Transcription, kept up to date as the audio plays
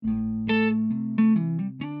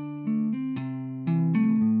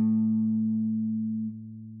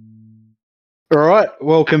All right,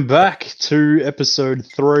 welcome back to episode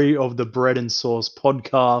 3 of the Bread and Sauce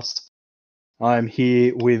podcast. I'm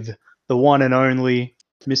here with the one and only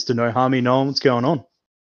Mr. Nohami. Noam, what's going on?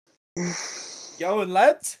 Going,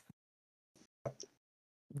 lads.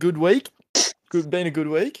 Good week. Been a good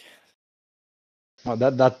week. Oh,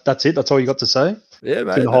 that's it. That's all you got to say. Yeah, For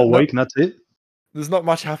mate. the whole week, and that's it. There's not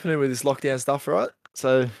much happening with this lockdown stuff, right?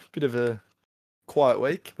 So bit of a quiet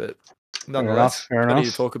week, but nonetheless, Fair plenty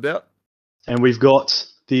enough. to talk about. And we've got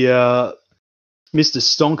the Mr.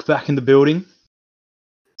 Stonk back in the building.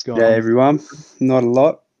 What's going on? Everyone. Not a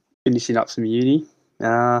lot. Finishing up some uni.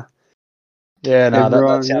 That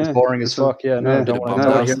sounds boring as fuck. Yeah, no, I don't want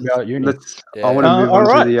to talk about uni. I want to move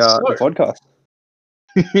on to the podcast.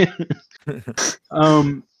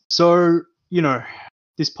 So,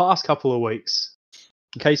 this past couple of weeks,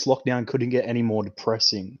 in case lockdown couldn't get any more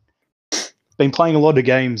depressing, been playing a lot of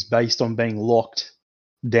games based on being locked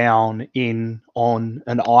down on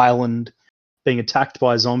an island, being attacked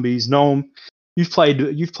by zombies. Noam, you've played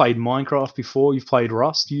Minecraft before. You've played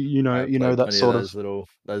Rust. You know that sort of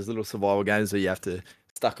those little survival games where you have to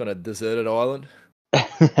stuck on a deserted island.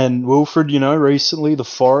 And Wilfred, recently The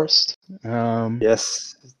Forest.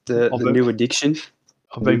 Yes, the new addiction.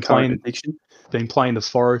 I've been playing The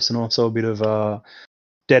Forest and also a bit of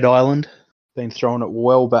Dead Island. Been throwing it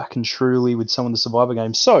well back and truly with some of the survival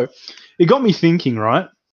games. So it got me thinking, right?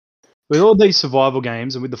 With all these survival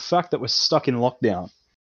games and with the fact that we're stuck in lockdown,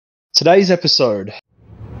 today's episode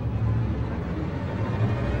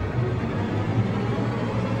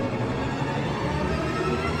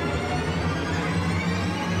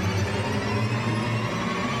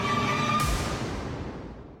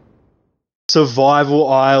Survival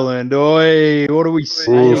Island. Oi, what are we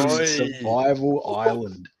saying? Oi. Survival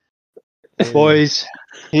Island. Boys,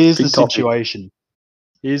 here's the situation.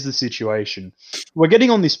 We're getting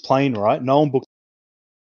on this plane, right? No one booked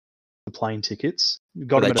the plane tickets. We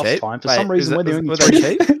got them at off time. For some reason, we're the only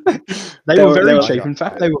cheap? They were very cheap. In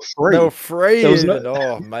fact, they were free. They were free.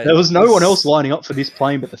 There was no one else lining up for this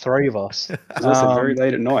plane but the three of us. It was also very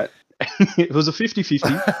late at night. It was a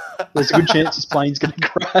 50-50. There's a good chance this plane's going to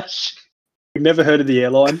crash. We've never heard of the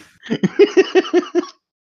airline.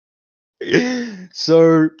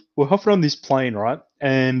 So we're hopping on this plane, right?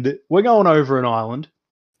 And we're going over an island.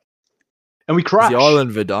 And we crash. Is the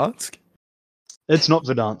island Verdansk? It's not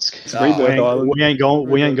Verdansk. It's we ain't going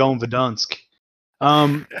Verdansk.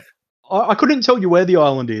 I couldn't tell you where the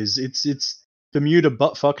island is. It's Bermuda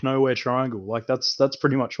buttfuck nowhere triangle. Like that's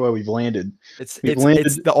pretty much where we've landed.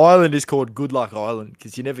 The island is called Good Luck Island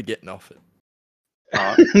because you're never getting off it.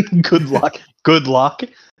 Good luck.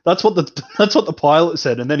 That's what the pilot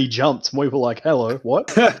said, and then he jumped, and we were like, "Hello, what?"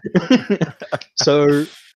 So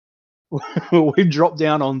we dropped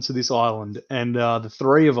down onto this island, and the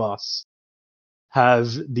three of us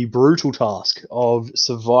have the brutal task of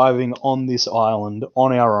surviving on this island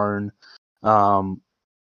on our own.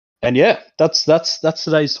 And yeah, that's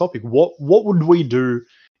today's topic. What would we do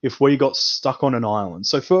if we got stuck on an island?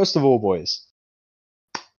 So first of all, boys,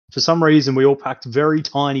 for some reason we all packed very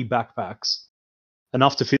tiny backpacks,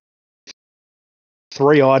 enough to fit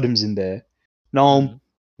 3 items in there. Noam,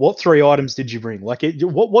 what 3 items did you bring? Like,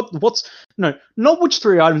 not which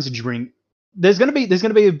 3 items did you bring? There's gonna be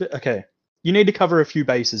a bit. Okay, you need to cover a few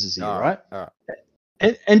bases here, right? All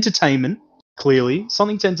right. Entertainment, clearly,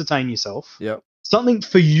 something to entertain yourself. Yep. Something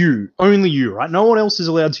for you, only you, right? No one else is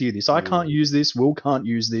allowed to use this. I can't use this. Will can't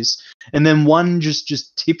use this. And then one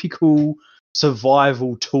just typical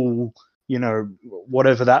survival tool,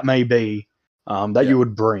 whatever that may be, that you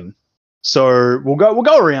would bring. So we'll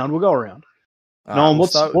go around. Noam,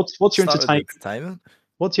 what's your entertainment?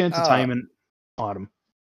 What's your entertainment item?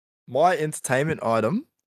 My entertainment item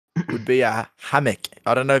would be a hammock.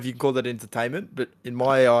 I don't know if you can call that entertainment, but in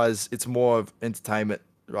my eyes, it's more of entertainment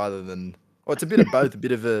rather than. Well, it's a bit of both, a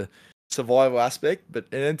bit of a survival aspect, but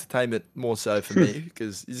an entertainment more so for me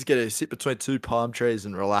because you just get to sit between 2 palm trees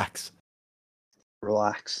and relax.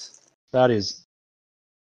 That is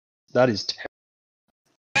terrible. That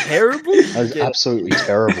is absolutely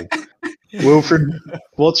terrible. Wilfred,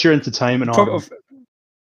 what's your entertainment item?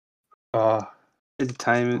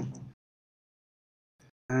 Entertainment.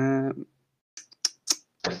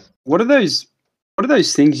 What are those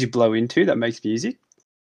things you blow into that makes music?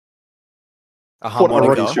 A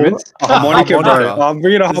harmonica. A harmonica, bro. I'm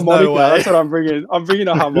bringing a harmonica. No That's what I'm bringing. I'm bringing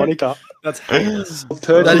a harmonica. That's heinous. I'm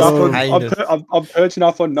perching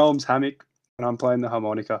up on Noam's hammock and I'm playing the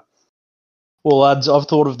harmonica. Well, lads, I've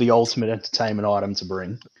thought of the ultimate entertainment item to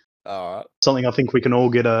bring. All right. Something I think we can all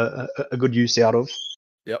get a good use out of.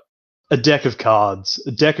 Yep. A deck of cards.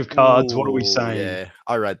 A deck of cards. What are we Ooh, saying? Yeah,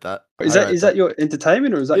 I rate that. Is that your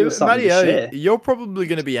entertainment or is that Yeah, your something to Matteo, share? you're probably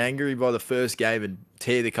going to be angry by the first game and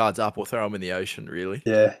tear the cards up or throw them in the ocean, really.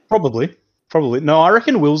 Yeah. Probably. No, I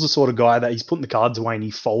reckon Will's the sort of guy that he's putting the cards away and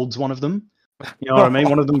he folds one of them. You know what I mean?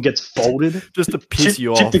 One of them gets folded. Just to piss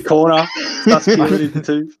you Chip off. the corner. Starts split it into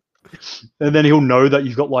two. And then he'll know that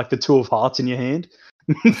you've got like the 2 of hearts in your hand.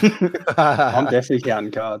 I'm definitely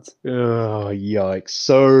counting cards. Oh, yikes.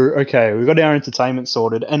 So, okay, we've got our entertainment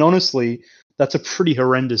sorted. And honestly, that's a pretty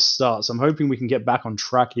horrendous start. So I'm hoping we can get back on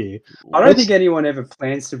track here. I don't think anyone ever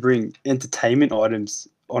plans to bring entertainment items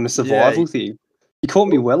on a survival thing. You caught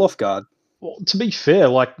me well off guard. Well, to be fair,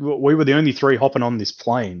 like we were the only 3 hopping on this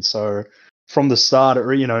plane. So from the start,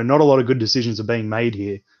 not a lot of good decisions are being made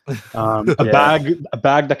here. A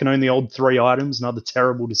bag that can only hold 3 items, another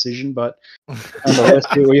terrible decision, but nonetheless,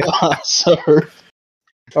 here we are. So,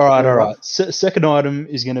 all right. Second item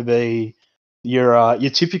is going to be your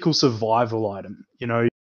typical survival item.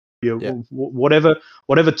 Whatever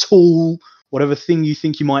tool, whatever thing you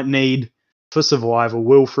think you might need for survival.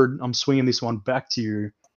 Wilfred, I'm swinging this one back to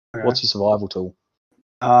you. Okay. What's your survival tool?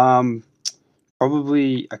 Probably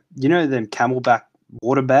them Camelback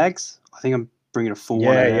water bags. I think I'm bringing a full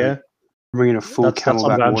one. Yeah. I'm bringing a full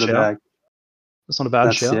Camelback water bag. That's not a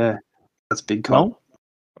bad shout. Yeah, that's big call.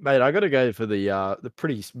 Mate, I got to go for the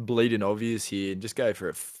pretty bleeding obvious here and just go for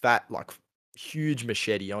a fat, huge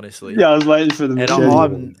machete, honestly. Yeah, I was waiting for the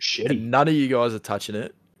machete. And none of you guys are touching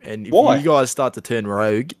it. And if you guys start to turn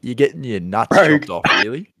rogue, you're getting your nuts chopped off,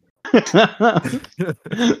 really. Don't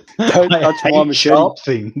touch my machete. Sharp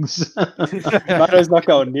things. Matto's not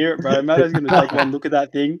going near it, bro. Matto's going to take one look at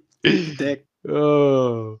that thing. Deck.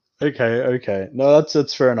 Oh, okay. No,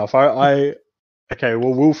 that's fair enough. Okay,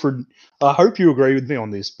 well, Wilfred, I hope you agree with me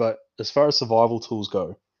on this, but as far as survival tools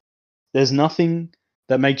go, there's nothing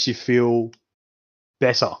that makes you feel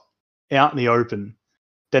better out in the open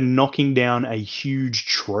than knocking down a huge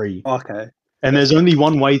tree. Okay. And there's only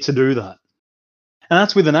one way to do that. And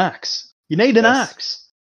that's with an axe. You need an axe.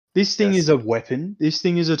 This thing is a weapon. This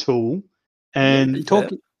thing is a tool. And you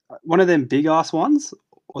talking one of them big ass ones?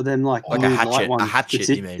 Or them like a hatchet? A hatchet,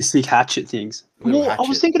 you mean? The stick hatchet things. Well, I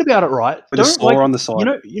was thinking about it, right? With a saw on the side.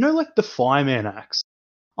 You know, like the fireman axe.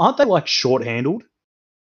 Aren't they like short-handled?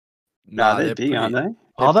 No, they're big, aren't they?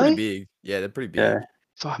 Are they? Big. Yeah, they're pretty big. Yeah.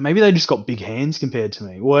 Fuck, maybe they just got big hands compared to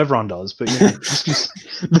me. Well, everyone does, but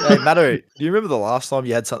Hey, Matto, do you remember the last time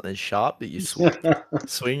you had something sharp that you swing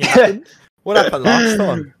at? What happened last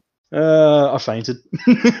time? I fainted.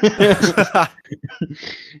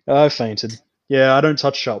 I fainted. Yeah, I don't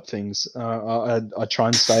touch sharp things. I try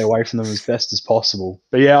and stay away from them as best as possible.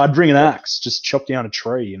 But yeah, I'd bring an axe, just chop down a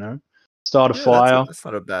tree, start a fire. That's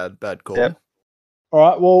not a bad call. Yep. All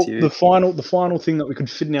right. Well, the final thing that we could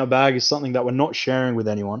fit in our bag is something that we're not sharing with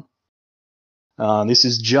anyone. This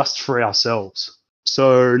is just for ourselves.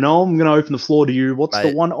 So, Noel, I'm going to open the floor to you. What's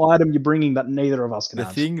the one item you're bringing that neither of us can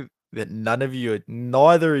have? The thing that neither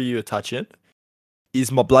of you are touching is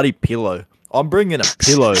my bloody pillow. I'm bringing a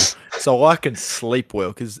pillow so I can sleep well,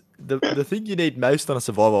 because the thing you need most on a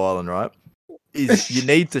survival island, right, is you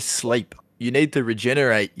need to sleep. You need to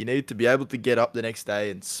regenerate. You need to be able to get up the next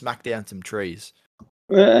day and smack down some trees.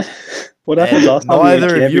 What happened last time?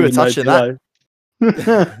 Neither of you are touching that.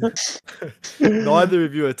 Neither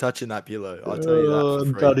of you are touching that pillow. I'll tell you that.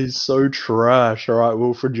 For free. That is so trash. All right,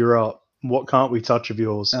 Wilfred, you're up. What can't we touch of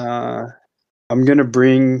yours? I'm going to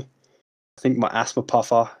bring, I think, my asthma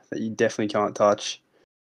puffer that you definitely can't touch.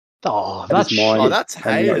 Oh, that's mine. Oh, that's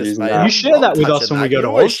heinous, mate. You share that with us when we go to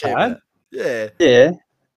Ozpad. Yeah. Yeah.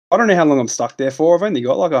 I don't know how long I'm stuck there for. I've only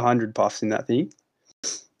got like 100 puffs in that thing.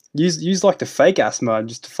 Use like the fake asthma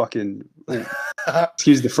just to fucking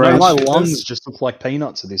excuse the French. My lungs just look like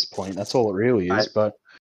peanuts at this point. That's all it really is. But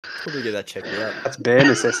probably get that checked out. That's bare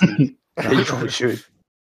necessity. You probably should.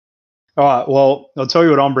 All right. Well, I'll tell you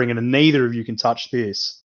what I'm bringing, and neither of you can touch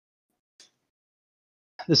this.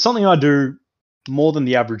 There's something I do more than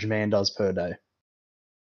the average man does per day,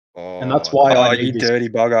 and that's why I need you dirty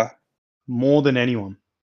bugger. More than anyone.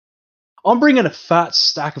 I'm bringing a fat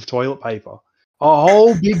stack of toilet paper. A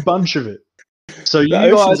whole big bunch of it. So you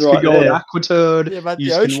guys can go on Aquaturd, you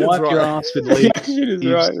can wipe your ass with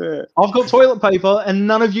leaves. I've got toilet paper and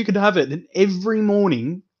none of you can have it. And every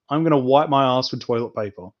morning, I'm going to wipe my ass with toilet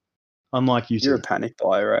paper. Unlike you two. You're a panic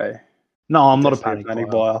buyer, eh? No, I'm not a panic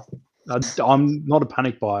buyer. I'm not a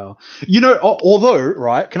panic buyer. Although,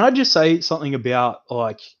 right, can I just say something about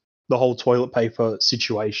like the whole toilet paper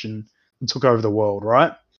situation that took over the world,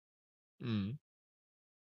 right? Mm.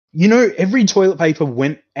 Every toilet paper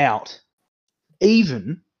went out,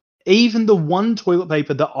 even even the one toilet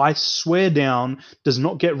paper that I swear down does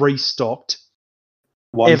not get restocked.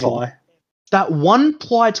 One Ever. ply. That one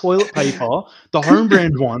ply toilet paper, the home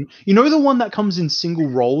brand one, you know the one that comes in single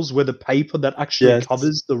rolls where the paper that actually Yes.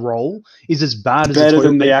 covers the roll is as bad as Better the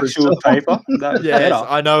than toilet the paper actual itself. paper. That's Yes, better.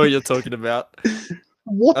 I know what you're talking about.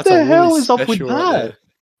 What That's the a Woolies hell is up with special right that? there.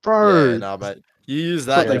 Bro, Yeah, no, mate. You use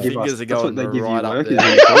That's that, what your they give us. fingers are That's what going they give you right up workers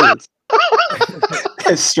there. in the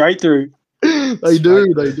toilets. Straight through. they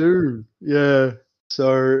do. Yeah.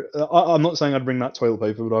 So I'm not saying I'd bring that toilet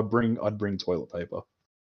paper, but I'd bring toilet paper.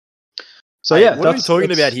 So Hey, yeah, what are we talking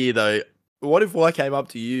that's- about here, though? What if I came up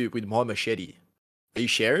to you with my machete? Are you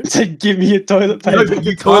sharing? So give me a toilet No, paper. but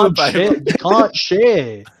you Toilet can't paper. share. You can't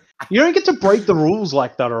share. You don't get to break the rules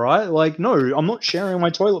like that, all right? Like, no, I'm not sharing my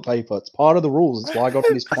toilet paper. It's part of the rules. It's why I got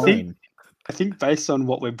on this I think- plane. I think based on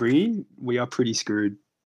what we're bringing, we are pretty screwed.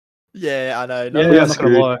 Yeah, I know. Yeah, No, We are I'm not gonna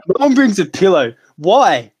screwed. lie. No one brings a pillow.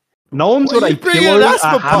 Why? No one's Well, got you a bring pillow, an a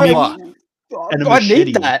asthma hammock, pumper. and a I machete.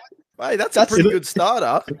 need that. Mate, that's a That's pretty it. good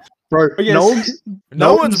starter. bro. But yes. No one's.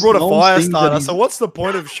 No one's brought a no one's fire thinks that starter, he's- so what's the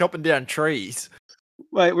point of chopping down trees?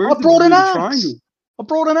 Wait, we're I in the brought an Bermuda axe. Triangle. I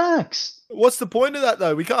brought an axe. What's the point of that,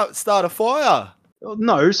 though? We can't start a fire.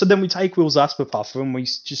 No, so then we take Will's Asperpuff and we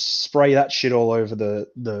just spray that shit all over the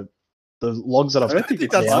logs that I've. I don't I think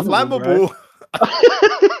think it's that's flammable, flammable.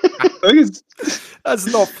 I think it's That's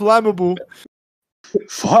not flammable.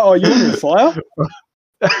 fire. Oh, you want a fire?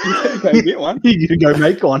 You go get one. You can go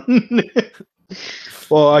make one.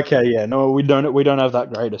 Well, okay, yeah, no, we don't have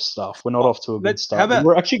that greatest stuff. We're not off to a good Let's- start. how about-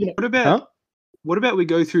 We're actually gonna. What about Huh? what about we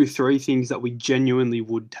go through 3 things that we genuinely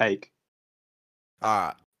would take? All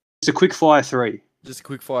right. It's a quick fire 3. Just a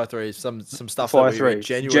quick fire 3. Some stuff Fire that we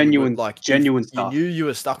three. genuine, like Genuine you stuff. knew you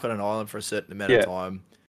were stuck on an island for a certain amount Yeah. of time.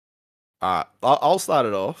 All right, I'll start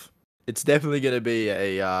it off. It's definitely going to be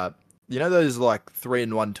a you know those like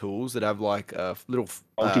 3-in-1 tools that have like a little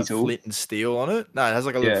Multi-tool? flint and steel on it. No, it has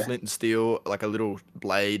like a little Yeah. flint and steel, like a little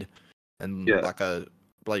blade, and Yeah. like a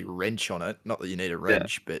blade wrench on it. Not that you need a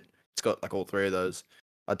wrench, but it's got like all 3 of those.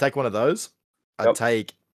 I'd take one of those. I'd Yep.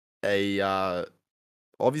 take a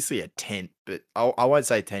obviously a tent, but I won't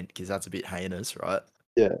say tent because that's a bit heinous, right?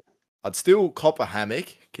 Yeah. I'd still cop a hammock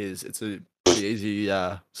because it's a pretty easy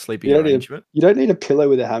sleeping You don't need a- arrangement. You don't need a pillow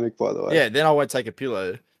with a hammock, by the way. Yeah, then I won't take a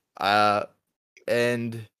pillow.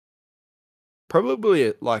 And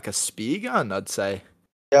probably like a spear gun, I'd say.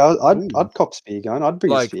 Yeah, I'd Ooh. cop spear gun. I'd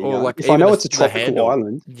bring a Like, spear or gun. like If I know even it's a the tropical handle.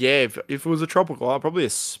 island. Yeah, if it was a tropical island, probably a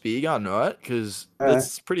spear gun, right? Because Yeah.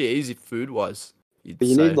 that's pretty easy food wise. But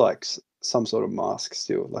you need like some sort of mask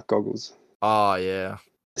still, like goggles. Oh yeah.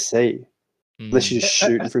 To see. Unless you're just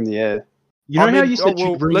shooting from the air. You know I how mean, you said well,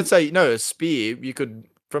 you'd bring. let's say no, a spear. You could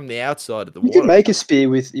from the outside of the You water. could make a spear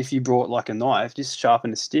with if you brought like a knife, just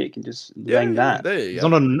sharpen a stick and just bang that. There you Is,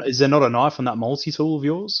 go. is there not a knife on that multi tool of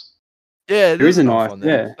yours? Yeah, There is a knife knife, on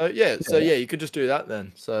there. So yeah, you could just do that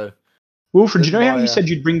then. So Wilfred, you Then know how my, you said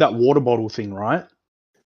you'd bring that water bottle thing, right?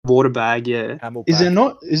 Water bag, yeah. camel Is there pack.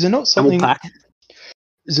 not something? Camel pack.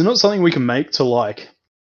 Is there not something we can make to like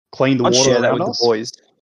clean the I'd water share that around with us? the boys.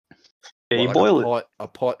 Yeah, you Like boil it. a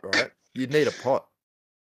pot, right? You'd need a pot.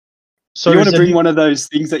 So you want is to there- bring one of those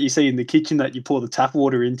things that you see in the kitchen that you pour the tap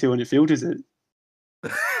water into and it filters it.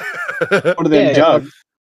 One of them Yeah, jugs.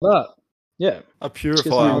 that? Yeah. A me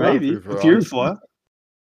purifier. Maybe. A purifier.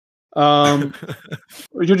 Um.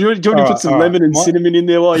 Do you want to Alright, put some alright. lemon and cinnamon in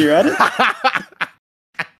there while you're at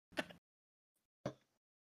it?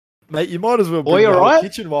 Mate, you might as well Boy, bring the whole alright?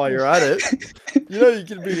 kitchen while you're at it. You know you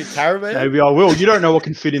can bring a caravan. Maybe I will. You don't know what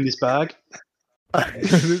can fit in this bag.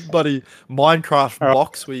 This bloody Minecraft Alright.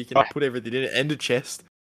 box where you can put everything in it and a chest.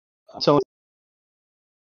 So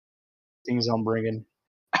things I'm bringing.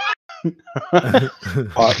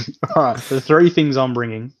 Alright, the 3 things I'm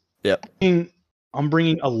bringing. Yep. I'm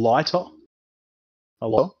bringing a lighter. A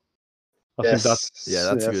lighter. I think that's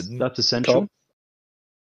that's good. that's essential.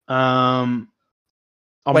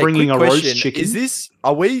 I'm Wait, bringing quick a question. roast chicken. Is this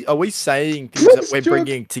are we saying things that we're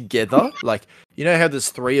bringing together? Like, you know how there's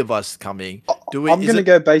 3 of us coming? Do we I'm is going to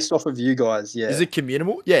it, go based off of you guys, yeah. is it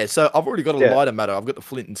communal? Yeah, so I've already got a Yeah. lighter matter. I've got the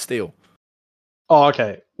flint and steel. Oh,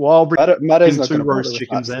 okay. Well, I'll bring. Matto's not 2 going to roast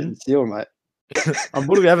chickens then. Steel, mate. I'm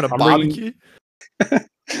probably having a I'm bringing- barbecue.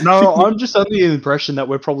 No, I'm just under the impression that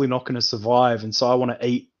we're probably not going to survive, and so I want to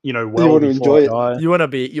eat, well want to before enjoy I it. die. You want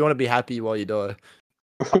to be happy while you die.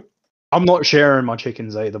 I'm not sharing my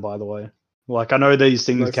chickens either, by the way. Like I know these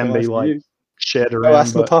things No can fries be for like you. shared No around,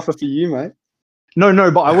 asthma but puffer for you, mate.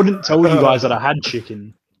 no, but I wouldn't tell you guys that I had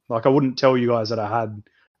chicken. Like I wouldn't tell you guys that I had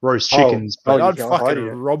roast Oh, chickens. oh, But But you I'd can't hide fucking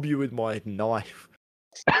it. rob you with my knife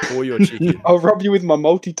or your chicken. I'll rob you with my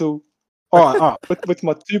multi-tool. All right. with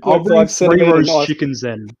my I'll bring 2.5 3 centimeter roast knife. chickens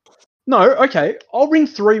then. No, okay. I'll bring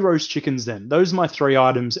 3 roast chickens then. Those are my 3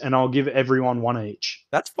 items, and I'll give everyone 1 each.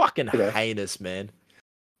 That's fucking Okay. heinous, man.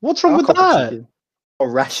 What's wrong I'll with cop a that? chicken. I'll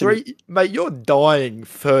ration it. 3, mate, you're dying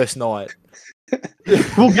first night.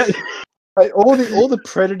 We'll get. Hey, all the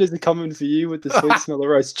predators are coming for you with the sweet smell of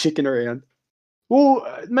roast chicken around. Well,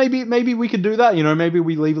 maybe we could do that. You know, maybe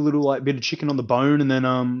we leave a little like bit of chicken on the bone, and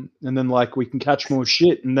then like we can catch more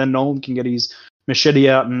shit, and then Nolan can get his machete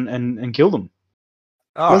out and kill them.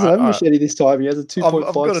 He doesn't have a machete this time. He has a I've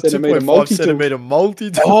 2.5 got a centimeter 2.5 multi-tool. centimeter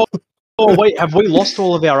multi-tool. Oh wait, have we lost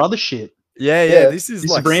all of our other shit? Yeah, Yeah, this is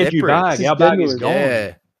This like is a brand new separate. bag. This is Our bag is genuine.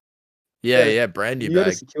 gone. Yeah, brand new You got to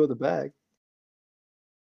bag. secure the bag.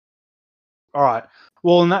 All right.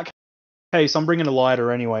 Well, in that case, I'm bringing a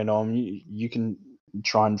lighter anyway, Noam. You can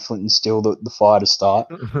try and flint and steel the fire to start.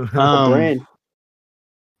 Brand.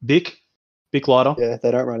 Bic lighter. Yeah,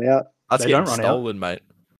 they don't run out. That's They getting don't run out. stolen, mate.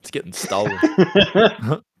 It's getting stolen.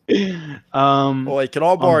 I'm Oi, can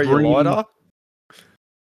I borrow your bringing- lighter?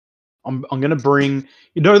 gonna bring.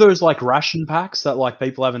 You know those like ration packs that like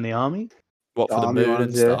people have in the army. What, for the Army moon and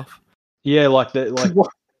ones, yeah. stuff? Yeah, like the like.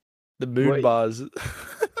 The moon Wait. bars.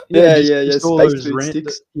 Yeah, just all space those food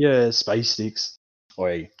sticks. Yeah, space sticks.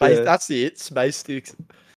 Oi. Yeah. That's it. Space sticks.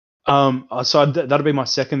 So that'd be my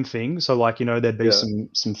second thing. So like there'd be Yeah.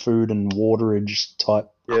 some food and waterage type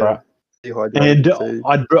Yeah. crap, Dehydrated and food.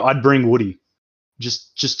 I'd bring Woody,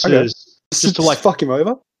 just to Okay. just to like fuck him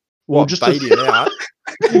over. well What, just bait to, him out?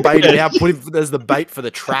 Bait him out, put him as the bait for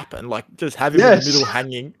the trap, and like just have him in Yes. the middle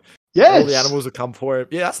hanging. yes. All the animals will come for him.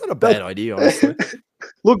 Yeah, that's not a bad idea, honestly.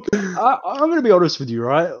 Look, I'm gonna be honest with you,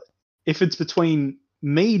 right? If it's between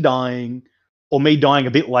me dying or me dying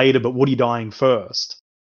a bit later, but Woody dying first.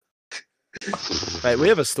 Mate, we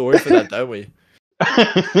have a story for that, don't we?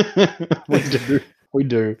 We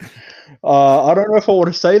do. I don't know if I want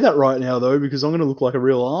to say that right now though, because I'm going to look like a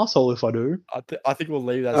real asshole if I do. I think we'll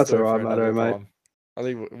leave that That's story alright, for another mate. time. I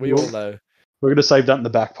think we all know. We're going to save that in the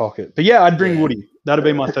back pocket. But yeah, I'd bring Yeah. Woody. That'd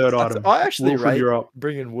be my third item. I actually Wilfred, rate you're up.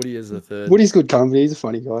 bringing Woody as a third. Woody's good company. He's a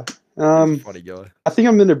funny guy. He's a I funny guy. think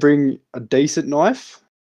I'm going to bring a decent knife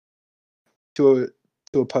to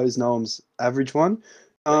oppose Noam's average one.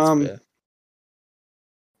 That's fair.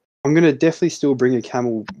 I'm going to definitely still bring a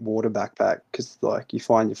camel water backpack because like you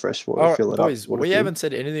find your fresh water, Alright, fill it boys, up. water we fill. haven't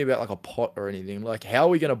said anything about like a pot or anything. Like, how are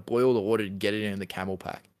we going to boil the water to get it in the camel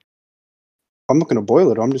pack? I'm not going to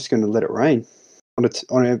boil it. I'm just going to let it rain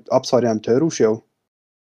on an upside down turtle shell.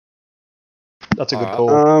 That's a good Alright.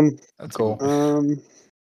 call. That's Cool.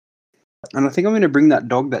 And I think I'm going to bring that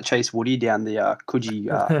dog that chased Woody down the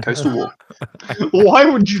Coogee coastal walk. Why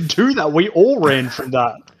would you do that? We all ran from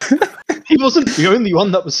that. He wasn't the only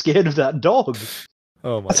one that was scared of that dog.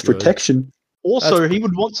 Oh my That's god. protection. Also, That's he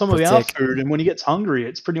would want some of our protect- food, and when he gets hungry,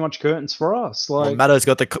 it's pretty much curtains for us. Well, Like, Matto's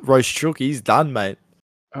got the roast chook. He's done, mate.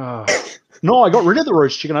 no, I got rid of the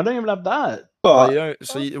roast chicken. I don't even have that. Oh, Oh, you don't,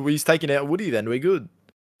 so he's taking out Woody then. We're good.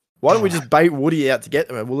 Why don't we just bait Woody out to get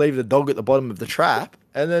them and we'll leave the dog at the bottom of the trap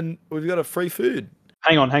and then we've got a free food.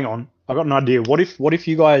 Hang on. I got an idea. What if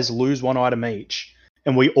you guys lose one item each,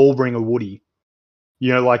 and we all bring a Woody?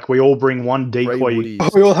 You know, like we all bring one Free decoy.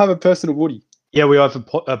 Woodies. we all have a personal Woody. Yeah, we have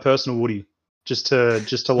a personal Woody, just to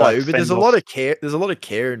No, like. but there's fend a off- lot of care. There's a lot of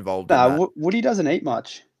care involved in Nah, that. Woody doesn't eat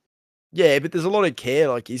much. Yeah, but there's a lot of care.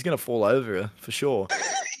 Like he's gonna fall over for sure.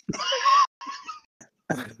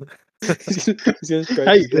 He's gonna scrape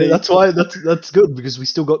Hey, his knee. that's why that's good because we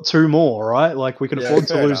still got 2 more, right? Like we can Yeah, afford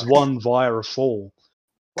to fair lose enough. one via a fall.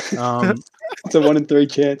 It's a 1 in 3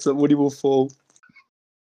 chance that Woody will fall.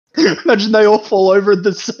 Imagine they all fall over at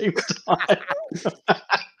the same time.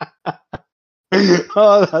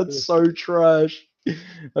 Oh, that's so trash.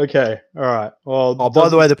 Okay, all right. Well, Oh, by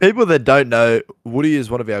the way, the people that don't know, Woody is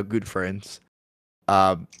one of our good friends.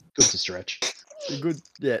 good to stretch. Good,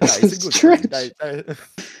 yeah, no, he's a good friend. Stretch.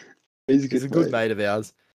 He's He's a good mate of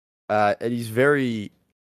ours, and he's very,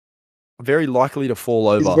 very likely to fall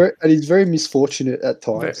over. He's very misfortunate at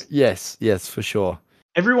times. Yes, for sure.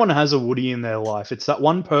 Everyone has a Woody in their life. It's that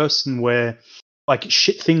one person where, like,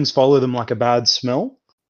 shit things follow them like a bad smell.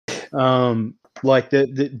 Like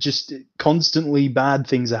that just constantly bad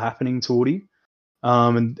things are happening to Woody.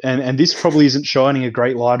 And this probably isn't shining a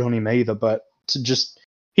great light on him either. But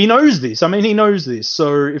he knows this. I mean, he knows this.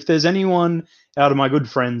 So if there's anyone out of my good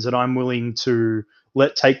friends that I'm willing to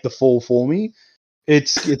let take the fall for me,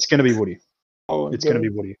 it's going to be Woody. Oh my It's going to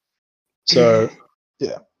God. be Woody. So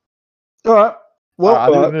yeah. All right. Well, I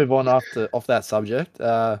think we'll move on off that subject.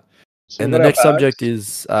 so And we the got our next bags. subject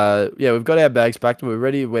is, we've got our bags packed. We're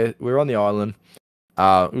ready. We're on the island.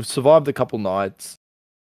 We've survived a couple nights.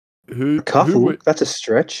 Who A couple. who That's a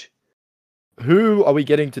stretch. who are we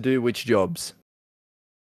getting to do which jobs?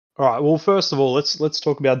 All right. Well, first of all, let's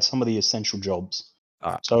talk about some of the essential jobs.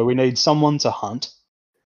 All right. So we need someone to hunt,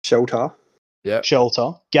 Shelter. Yeah.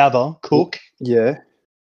 shelter, gather, cook. Yeah.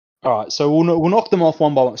 All right. So we'll knock them off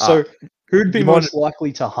one by one. So who'd be you mind- most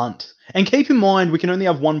likely to hunt? And keep in mind, we can only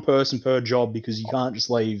have one person per job because you can't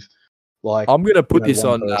just leave like. I'm gonna put know, this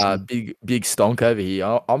one on person. big stonk over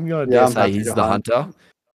here. I'm gonna Yeah, dare I'm say happy he's to the hunt. hunter.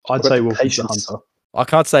 I'd got say the Wolfie's the patience. hunter. I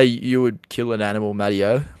can't say you would kill an animal,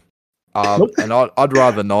 Matteo. Nope. And I'd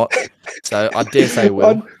rather not. So I dare say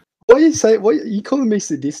Will. What you say? What you calling me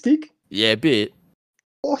sadistic? Yeah, a bit.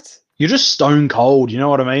 What? You're just stone cold. You know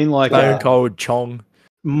what I mean? Like Stone cold chong.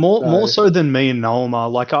 more No. so than me and Noam are.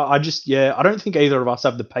 Like I just I don't think either of us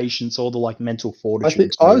have the patience or the like mental I fortitude.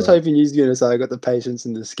 think to I do was that. hoping you was going to say I got the patience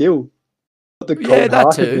and the skill, not the Yeah,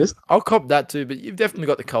 that too. cold-heartedness. I'll cop that too, but you've definitely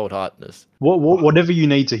got the cold heartedness. Whatever you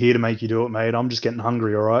need to hear to make you do it, mate. I'm just getting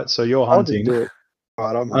hungry. All right. So you're I'll just hunting. do it.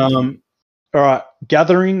 Right, I'm hunting. All right.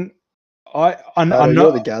 Gathering. I No, know.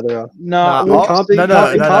 you're the gatherer. Nah, It can't be. no, it no,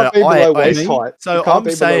 can't, it no, can't no. be below I- waist height. So it can't I'm be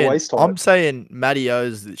below saying waist height. I'm saying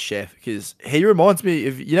Mattio's the chef because he reminds me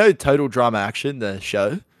of Total Drama Action, the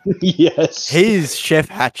show. yes. He's Chef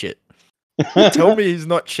Hatchet. Tell me he's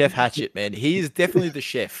not Chef Hatchet, man. He is definitely the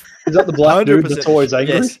chef. Is that the black dude that's 100%. always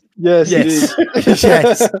angry? Yes. Yes, it is.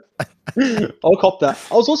 Yes. I'll cop that.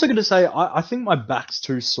 I was also going to say I think my back's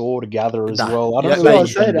too sore to gather as Nah. well. I don't Yeah, know. mate, about I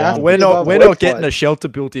said, you, after- We're not above waist getting height. a shelter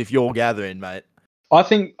built if you're gathering, mate. I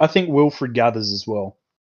think Wilfred gathers as well.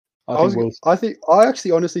 I I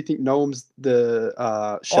honestly think Noam's the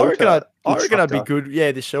shelter. I reckon I'd be instructor. good.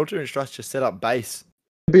 Yeah, the shelter instructor set up base.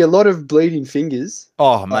 There'd be a lot of bleeding fingers.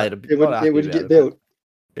 Oh, but mate, I'd be it not would happy it would about get it. built.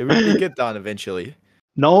 It'd get done eventually.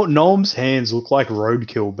 Noam's hands look like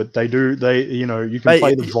roadkill, but they you can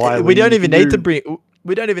play the violin. We don't you even can need to do- bring.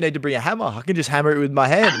 We don't even need to bring a hammer. I can just hammer it with my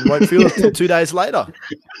hand. You won't feel it till 2 days later.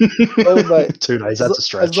 Oh, mate. 2 days. That's a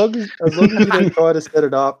stretch. As long as you don't try to set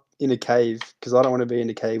it up in a cave, because I don't want to be in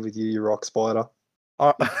a cave with you, you rock spider.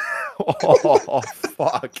 Oh,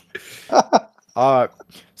 fuck. All right.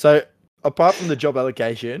 So, apart from the job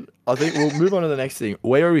allocation, I think we'll move on to the next thing.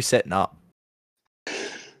 Where are we setting up?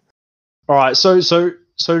 All right. So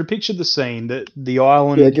to picture the scene, that the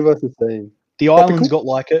island. Yeah, give us a theme. The Tropical? island's got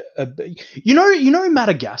like you know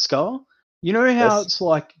Madagascar. You know how Yes. it's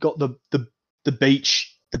like got the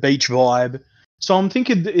beach vibe. So I'm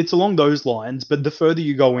thinking it's along those lines, but the further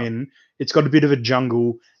you go in, it's got a bit of a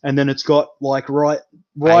jungle, and then it's got like right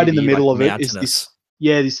in the Maybe, middle like, of it is mountainous.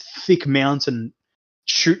 this thick mountain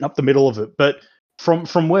shooting up the middle of it. But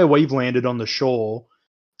from where we've landed on the shore,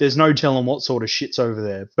 there's no telling what sort of shit's over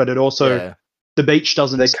there. But it also Yeah. the beach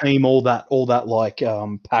doesn't They- seem all that like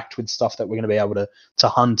packed with stuff that we're going to be able to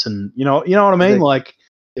hunt, and you know what I mean. They- Like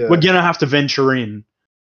Yeah. we're going to have to venture in,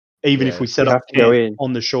 even if Yeah, we set we up have to go camp in.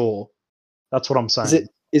 on the shore. That's what I'm saying.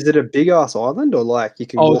 Is it a big ass island, or like you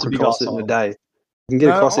can Oh, walk it's a big across ass it in a island. day? You can get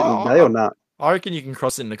No, across it in a day or not? I reckon you can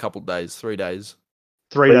cross it in a couple of days, 3 days.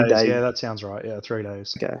 3 3 days. days. Yeah, that sounds right. Yeah, 3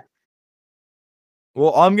 days. Okay.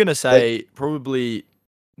 Well, I'm gonna say probably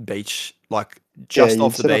beach, like just you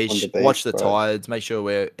off the set up on beach. the beach, Watch the right. tides. Make sure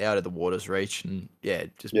we're out of the water's reach, and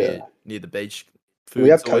just be Yeah. near the beach. Do we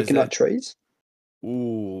have Food's always coconut trees? there.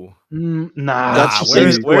 Ooh, Nah, That's that just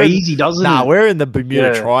seems we're in- easy, doesn't nah, it? we're in the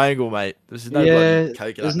Bermuda Yeah. Triangle, mate. There's no Yeah, bloody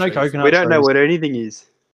coconut. there's no trees. coconut. We don't know trees. what anything is.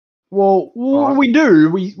 Well, Right. we do.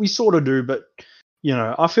 We sort of do, but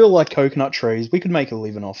I feel like coconut trees. We could make a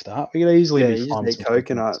living off that. We could easily Yeah, be you just farm eat some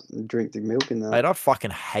coconut coconuts. and drink the milk in that. Mate, I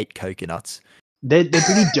fucking hate coconuts. They're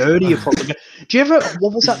pretty dirty. Probably. Do you ever?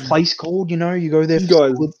 What was that place called? You go there You for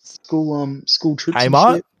guys- school trips. and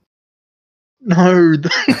Kmart? shit? No.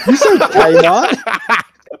 You said Kmart?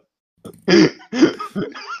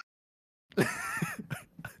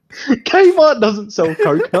 Kmart doesn't sell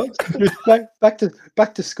coconuts.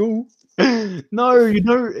 back to school. No,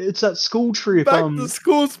 it's that school trip. Back to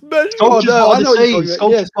school special. Sculptures by the sea. Yeah,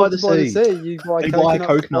 Sculptures by the Sculptures sea. You buy They buy a coconut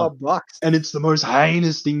for coconut. $5. And it's the most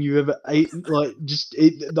heinous thing you ever ate. Like,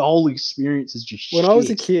 the whole experience is just When shit. I was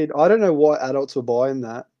a kid, I don't know why adults were buying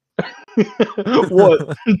that.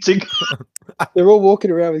 What? They're all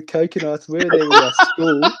walking around with coconuts. We're there with our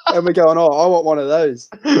school, and we're going, "Oh, I want one of those."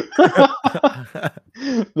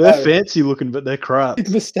 They're fancy looking, but they're crap.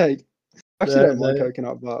 Big mistake. I actually They're- don't like they're-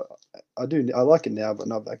 coconut, but I do. I like it now, but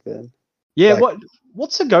not back then. Yeah, Like-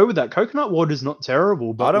 what's the go with that? Coconut water is not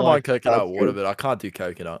terrible, but I don't like, mind coconut that's water, good. but I can't do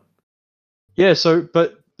coconut. yeah. So,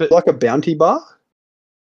 but Like a Bounty bar.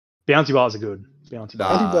 Bounty bars are good. Bounty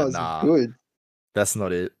bars. Bounty bars nah. are good. That's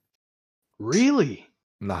not it. Really?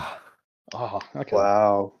 Nah. Oh, okay.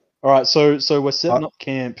 Wow. All right, so we're setting up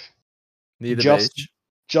camp Near the just beach.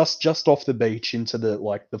 just off the beach into the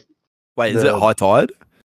Wait, is it the- high tide?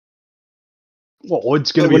 well,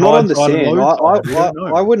 it's going to We're be not high on the tide and sand. low tide. We don't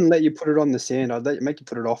know. I wouldn't let you put it on the sand. I'd make you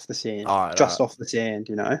put it off the sand, Alright, just off the sand.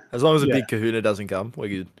 You know. As long as a Yeah. big kahuna doesn't come, we're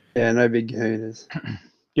good. Yeah, no big kahunas.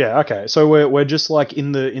 Yeah, okay. So we're just like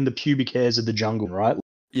in the pubic hairs of the jungle, right?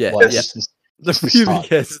 Yeah, Like, yeah. just- The just the pubic start.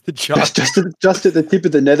 hairs, the Just, jump. just at the tip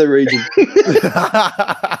of the nether region.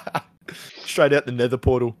 Straight out the nether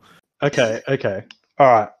portal. Okay. All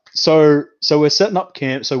right. So we're setting up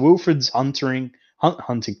camp. So Wilfred's hunting and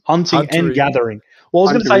Huntering. gathering. Well,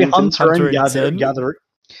 I was going to say Hunter hunter and Hunterington. gathering.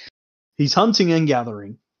 He's hunting and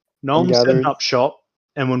gathering. No, And I'm setting gathering. up shop.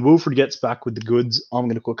 And when Wilfred gets back with the goods, I'm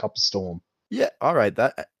going to cook up a storm. Yeah, all right.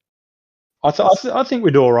 That I think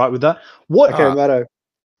we do all right with that. What? Okay, Ah. Matto.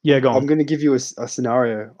 Yeah, go I'm on. going to give you a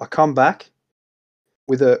scenario. I come back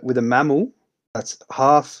with a mammal that's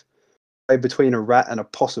half between a rat and a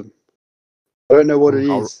possum. I don't know what it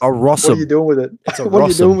a is. What are you rossum. doing with it? It's a What are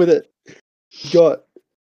you doing rossum. with it? You got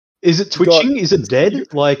Is it you got- twitching? Is it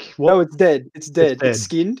dead? Like what? no, it's dead. It's dead. dead. It's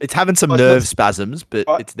skinned. It's having some Oh, it's not- nerve spasms, but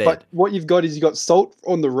it's dead. But what you've got is you got salt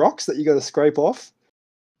on the rocks that you got to scrape off.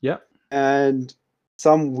 Yeah. And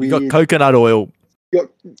some You weird. got coconut oil.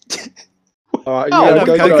 All right, Oh, you yeah, have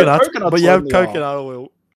coconut. Coconut, Coconut's but you have only oil. coconut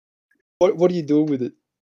oil. What are you doing with it?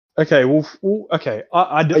 Okay. Well. Okay.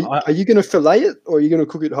 Are you going to fillet it or are you going to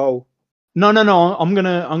cook it whole? No. I'm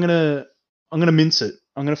gonna mince it.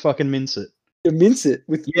 I'm gonna fucking mince it. You mince it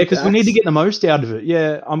with Yeah, because we need to axe? get the most out of it.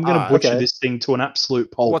 Yeah, I'm gonna Ah, butcher okay. this thing to an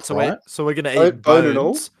absolute pulp. What's the right? way? So we're gonna Bone- eat bone and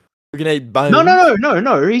all? bones. We're gonna eat bones.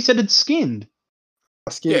 No. He said it's skinned.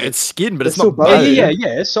 I skinned Yeah, it. it's skin, but It's it's not still Yeah, bone.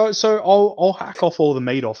 bone. yeah. So I'll hack off all the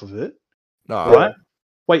meat off of it. No, Right.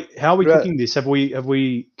 Wait, how are we Right. cooking this? Have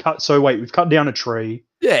we cut? So wait, we've cut down a tree.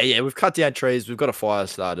 Yeah. We've cut down trees. We've got a fire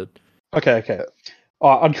started. Okay.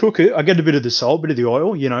 I'd cook it. I get a bit of the salt, bit of the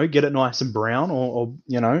oil. Get it nice and brown, or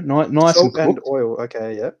nice Salt and and cooked. oil.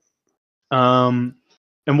 Okay, yeah.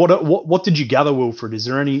 And what did you gather, Wilfred? Is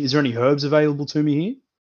there any herbs available to me here?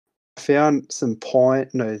 I found some pine.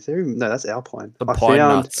 No, that's alpine. Some I pine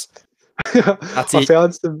found, nuts. That's I it.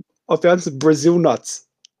 found some Brazil nuts.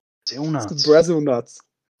 Brazil Some nuts. Brazil nuts.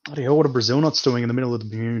 Bloody hell, what are Brazil nuts doing in the middle of the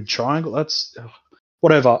Bermuda Triangle? That's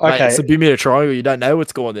whatever. Mate, Okay. it's a Bermuda Triangle. You don't know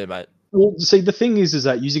what's going there, mate. Well, see, the thing is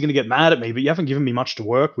that you're going to get mad at me, but you haven't given me much to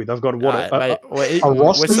work with. I've got Mate, we're, a eating,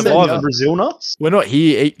 roster we're of surviving. Brazil nuts. We're not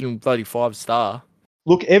here eating bloody 5-star.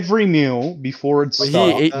 Look, every meal before it We're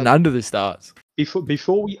starts, here eating under the stars.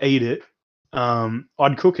 before we eat it,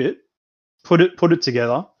 I'd cook it, put it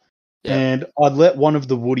together, Yeah. and I'd let one of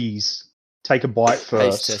the woodies take a bite Taste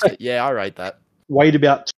first. test it. Yeah, I rate that. Wait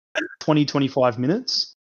about 20-25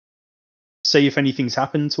 minutes. See if anything's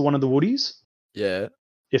happened to one of the woodies. Yeah.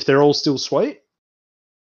 If they're all still sweet,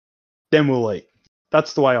 then we'll eat.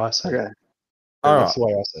 That's the way I say it. Okay, All That's right. the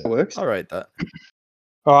way I say that it. works. I rate that.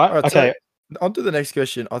 All right. All right, Okay. so on to the next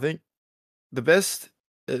question. I think the best.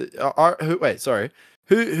 Wait, sorry.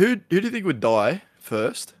 Who do you think would die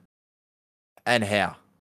first, and how?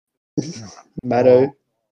 Matto,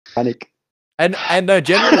 panic. And no,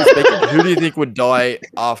 generally speaking, who do you think would die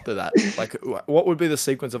after that? Like, what would be the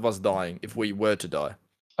sequence of us dying if we were to die?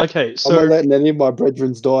 Okay. I'm not So letting any of my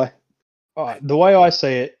brethren die. all right, the way I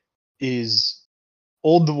say it is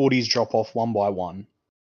all the woodies drop off one by one.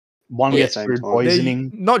 One Yeah, gets same food time. They're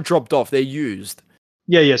poisoning. not dropped off; they're used.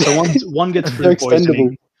 Yeah. So one gets They're food poisoning.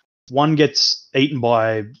 expendable. One gets eaten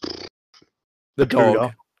by The Cuda.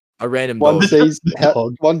 dog, a random One dog. sees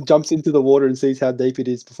Dog. one jumps into the water and sees how deep it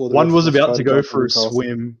is before the One rest was of us about try to go jump for a across.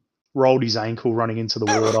 swim, rolled his ankle running into the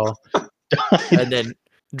water. and then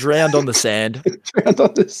drowned on the sand. Drowned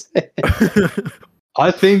on the sand.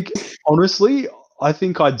 I think, honestly,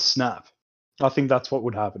 I'd snap. I think that's what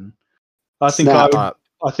would happen. I think Snap.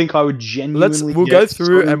 I think I would genuinely. We'll go get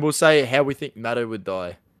through so- and we'll say how we think Matto would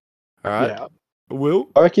die. All right, Yeah. Will.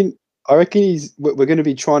 I reckon we're going to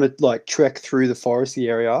be trying to like trek through the foresty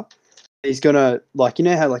area. He's gonna like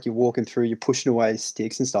how like you're walking through, you're pushing away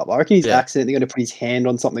sticks and stuff. I reckon he's Yeah. accidentally going to put his hand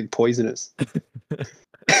on something poisonous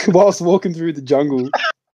whilst walking through the jungle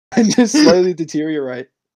and just slowly deteriorate.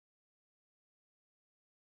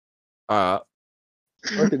 All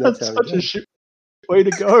I reckon That's that's how such it a goes. shit way to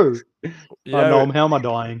go. right. I know. How am I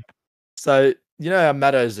dying? So you know how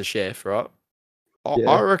Matto's the chef, right? Yeah.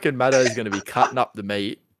 I reckon Matto's going to be cutting up the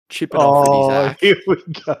meat, chipping off with his Oh, axe. here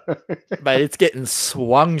we go. Mate, it's getting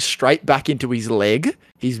swung straight back into his leg.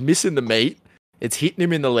 He's missing the meat. It's hitting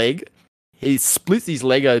him in the leg. He splits his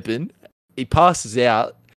leg open. He passes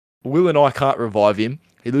out. Will and I can't revive him.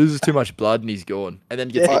 He loses too much blood and he's gone. And then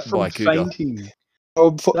gets Death hit by a from cougar. fainting.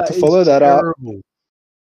 Oh, That to is follow that up, terrible.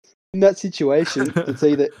 in that situation, it's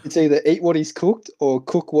either eat what he's cooked or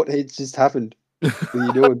cook what had just happened. What are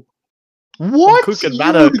you doing? What? cooking You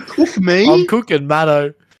Matto. would cook me? I'm cooking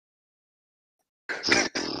Matto.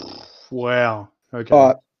 Wow. Okay.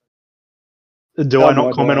 Alright, Do I Oh not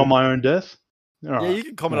my comment God. on my own death? All Yeah, right. you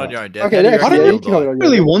can comment on Alright. your own death. Okay, How do you next, reckon yeah, you'll you can comment die? on I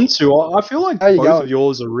really your- want to. I feel like How you both of going?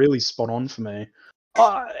 yours are really spot on for me.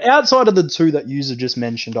 Outside of the two that you just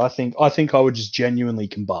mentioned, I think I would just genuinely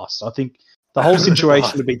combust. I think the whole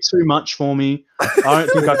situation would be too much for me. I don't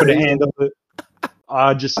think I could handle it.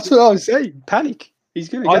 I That's just, what I was saying. Panic. He's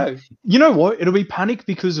gonna go. you know what? It'll be panic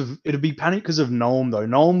because of Noam though.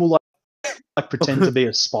 Noam will like pretend to be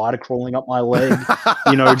a spider crawling up my leg,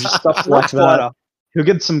 you know, just stuff like that. Spider. He'll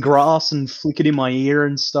get some grass and flick it in my ear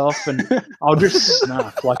and stuff, and I'll just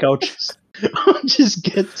snap. Like I'll just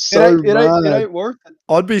get so It ain't mad. worth it.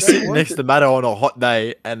 I'd be Don't sitting want next it. to Matto on a hot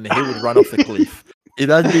day and he would run off the cliff.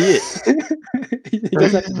 That'd be it. He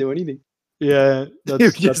doesn't have to do anything. Yeah, He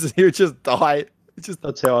would just die.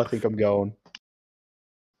 that's how I think I'm going.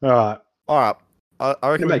 All right. All right. I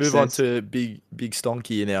reckon we makes move on sense. to big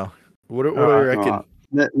Stonky now. What do you Alright, reckon?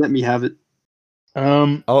 Let me have it.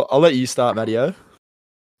 I'll let you start, Matteo.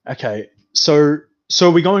 Okay. So are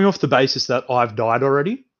we going off the basis that I've died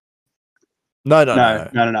already? No.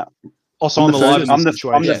 No. Also I'm on the the live first- I'm the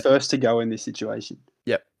situation. first to go in this situation.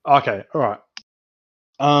 Okay, all right.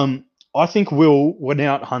 I think Will went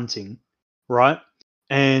out hunting, right?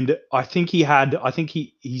 And I think he's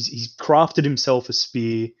crafted himself a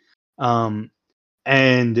spear,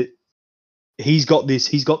 and he's got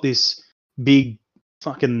this big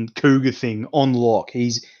fucking cougar thing on lock.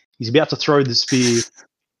 He's about to throw the spear,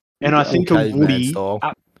 and I think a Caveman Woody style.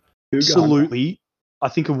 absolutely. I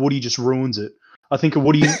think a Woody just ruins it. I think a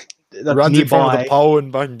Woody that's Runs in front of nearby the pole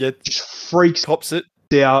and fucking just freaks cops it.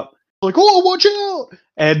 out, like, oh, watch out!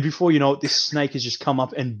 And before you know it, this snake has just come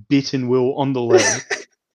up and bitten Will on the leg.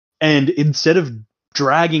 And instead of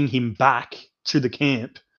dragging him back to the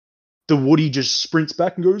camp, the Woody just sprints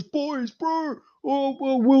back and goes, boys, bro, oh,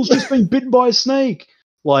 well, Will's just been bitten by a snake.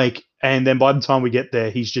 Like, and then by the time we get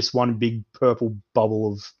there, he's just one big purple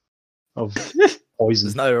bubble of poison.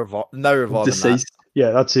 There's no revival in that. Deceased.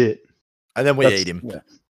 Yeah, that's it. And then we That's- eat him. yeah.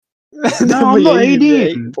 No, I'm not eating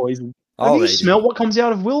him. Poison. Have I'll you eat him. smelled what comes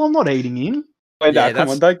out of Will? I'm not eating him. Wait, Yeah, no, come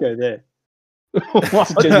that's- on, don't go there.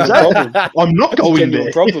 What a genuine is that? problem. I'm not That's a going genuine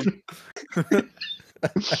there. problem.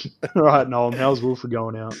 Right, Noam, how's Wilfred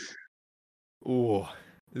going out? Ooh,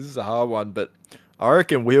 this is a hard one, but I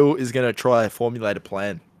reckon Will is going to try formulate a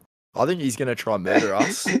plan. I think he's going to try murder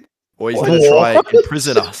us, or he's going to try What?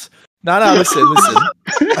 imprison us. No, listen.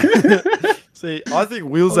 See, I think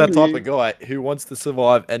Will's that type of guy who wants to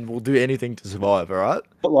survive and will do anything to survive, all right?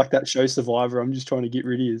 Not like that show Survivor. I'm just trying to get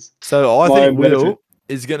rid of his. So I My think own benefit. Will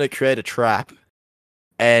is going to create a trap,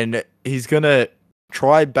 and he's going to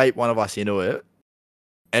try bait one of us into it,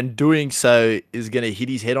 and doing so is going to hit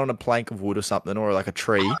his head on a plank of wood or something, or like a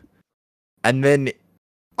tree, and then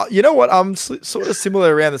you know what? I'm sort of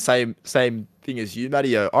similar around the same thing as you,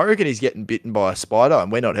 Matteo. I reckon he's getting bitten by a spider,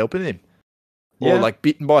 and we're not helping him, or Yeah. like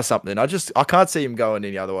bitten by something. I can't see him going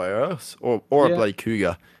any other way else, or a Yeah. bloody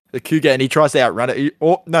cougar. The cougar, and he tries to outrun it.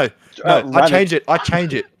 Or no, Outrun I it.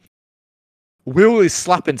 change it. Will is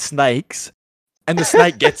slapping snakes, and the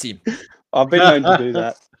snake gets him. I've been known to do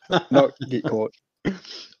that. Not get caught.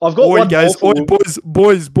 I've got Or he one goes, more "Oi,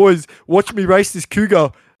 for boys, watch me race this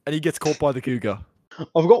cougar," and he gets caught by the cougar.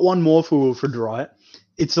 I've got one more for Wilfred, right?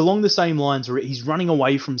 It's along the same lines where he's running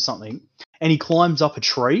away from something and he climbs up a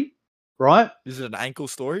tree, right? Is it an ankle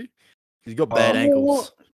story? He's got bad Oh.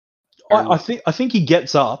 ankles. I think he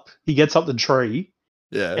gets up the tree,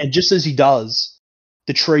 Yeah. and just as he does,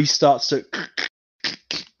 the tree starts to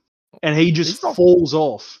and he just He's not- falls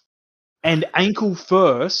off. And ankle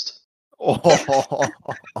first, Oh.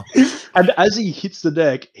 and as he hits the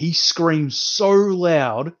deck, he screams so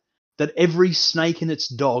loud that every snake and its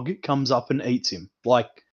dog comes up and eats him. Like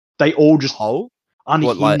they all just Hole? unhinge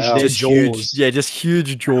What, like their just jaws. huge? Yeah, just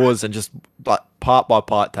huge jaws and just like part by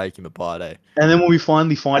part take him apart. Eh? And then when we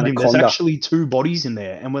finally find him, there's Anaconda. actually two bodies in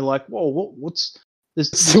there, and we're like, "Whoa, what's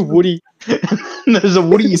It's a Woody. there's a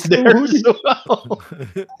Woody in It's a there Woody. as well."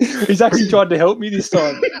 He's actually tried to help me this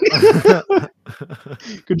time.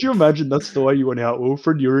 Could you imagine that's the way you went out,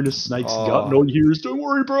 Wilfred? You're in a snake's gut, and Oh. all you hear is, "Don't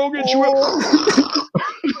worry, bro, I'll get you out."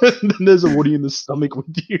 And then there's a Woody in the stomach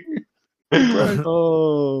with you.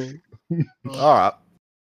 Oh, All right.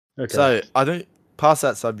 okay. So I think past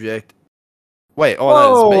that subject. Wait. Oh,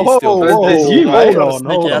 Whoa, that is me still. whoa, There's you, whoa, mate. hold on,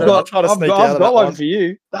 hold I've on. got- I'm trying to sneak out I've of got that one one. for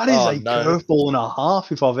you. That is Oh, a no. curveball and a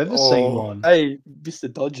half if I've ever seen Oh. one. Hey,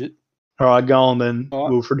 Mr. Dodge it. All right, go on then, All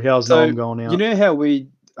right. Wilfred. How's So, Noam going out? You know how we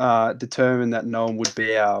determined that Noam would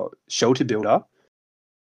be our shelter builder?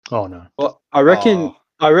 Oh no. Well, I reckon. Oh.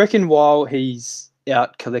 I reckon while he's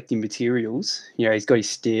out collecting materials, you know, he's got his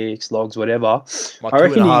sticks, logs, whatever. My I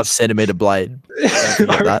reckon 2.5 he's- centimeter blade. Don't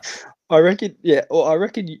forget that. I reckon, yeah. Well, I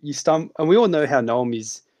reckon you stump, and we all know how Noam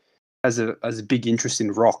is has a big interest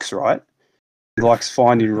in rocks, right? He likes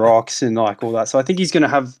finding rocks and like all that. So I think he's going to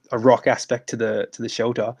have a rock aspect to the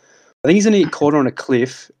shelter. I think he's going to get caught on a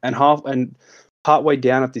cliff, and partway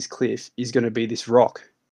down up this cliff is going to be this rock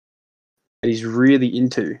that he's really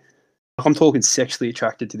into. I'm talking sexually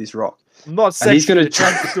attracted to this rock. I'm not And he's sexually gonna-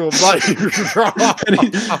 attracted to a bloody rock.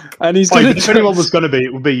 And he's Wait, going if anyone was going to be,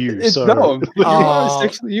 it would be you. It's So Noam. Oh.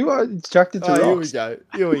 You are attracted to Oh, here we rocks. go.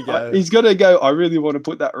 Here we go. He's gonna go. I really want to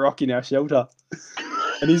put that rock in our shelter,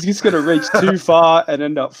 and he's just gonna reach too far and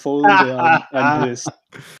end up falling down and just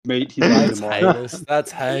meet his That's demise. heinous.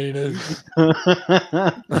 That's heinous.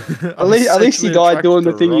 At least he died doing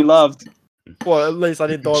the thing he loved, Well, at least I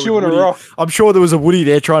didn't die with chewing a Woody. rock. I'm sure there was a Woody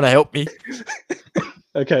there trying to help me.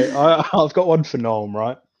 Okay, I've got one for Noam,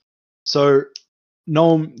 right? So,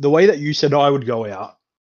 Noam, the way that you said I would go out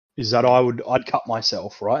is that I'd cut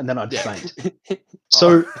myself, right, and then I'd Yeah. faint.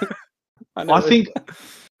 So, know I it. think,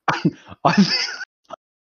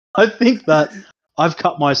 I think that I've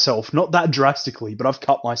cut myself, not that drastically, but I've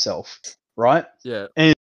cut myself, right? Yeah.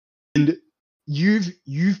 And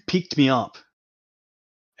you've picked me up,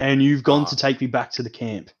 and you've gone Ah. to take me back to the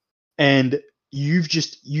camp, and you've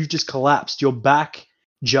just collapsed. Your back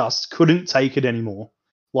just couldn't take it anymore.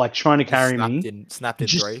 Like trying to carry me, Snapped in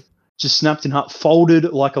Just- 3. just snapped in half, folded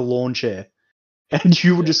like a lawn chair, and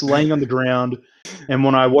you were Yeah. just laying on the ground. And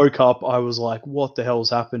when I woke up, I was like, "What the hell's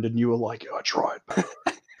happened?" And you were like, "I tried."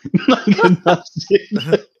 And that's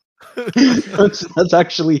it. That's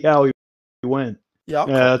actually how he went. Yeah, I'll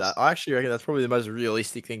Yeah, cop that's- that. I actually reckon that's probably the most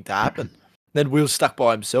realistic thing to happen. Then Will's stuck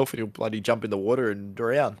by himself and he'll bloody jump in the water and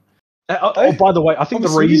drown. Oh, by the way, I think I'm the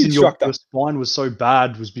a swimming reason your instructor. spine was so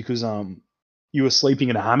bad was because you were sleeping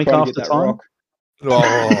in a hammock Trying half to the get time.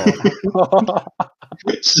 Oh.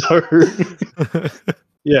 So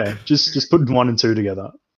yeah, just putting 1 and 2 together.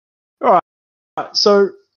 All right. So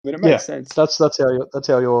But it makes Yeah. sense. that's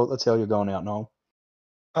how you're going out, Noel.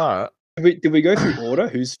 All right. Did we go through order?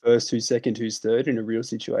 Who's first? Who's second? Who's third in a real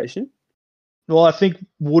situation? Well, I think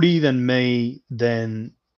Woody, then me,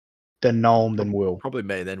 then Noam, then Will. Probably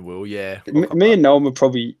me then Will, yeah. Me and Noam are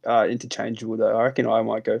probably interchangeable though. I reckon I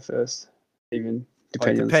might go first, even It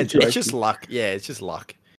depending on the depends. situation. It's just luck. Yeah, it's just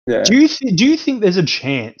luck. yeah. Do you think there's a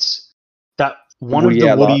chance that one Woody of the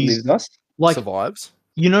outlives Woodies, us. like Survives.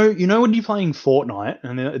 you know when you're playing Fortnite,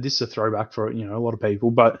 and this is a throwback for a lot of people,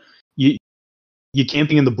 but you're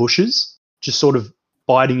camping in the bushes, just sort of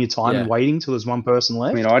biding your time and Yeah. waiting till there's one person I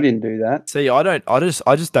left. mean, I didn't do that. See, I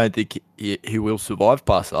just don't think he will survive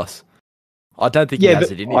past us. I don't think Yeah, he has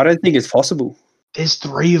but it in I him. don't think it's possible. There's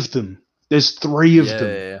 3 of them. There's 3 of them,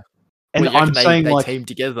 Yeah. and Well, you reckon I'm saying they like team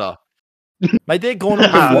together. Mate, they're gone on the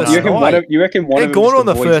Ah, first You reckon night. you reckon one They're of them gone just on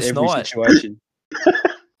the avoids first every night. situation?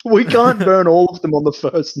 we can't burn all of them on the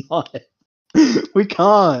first night. We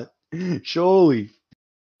can't. Surely.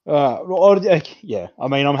 Yeah. I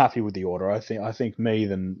mean, I'm happy with the order. I think me,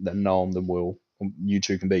 then Noam, then Will. You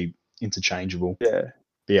two can be interchangeable. Yeah.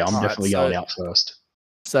 But yeah, I'm Alright, definitely so- going out first.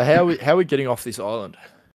 So how are we getting off this island?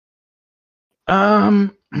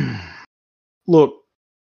 Look.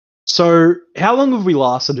 So, how long have we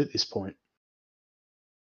lasted at this point?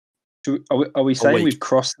 Are we saying week.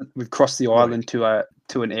 we've crossed the island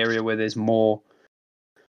to an area where there's more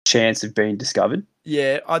chance of being discovered?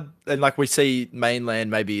 Yeah, and like we see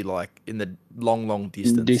mainland maybe like in the long In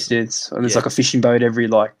distance. distance, and there's Yeah. like a fishing boat every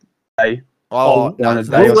like day. Oh, one no, a day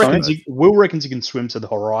they or Will something? reckons he can swim to the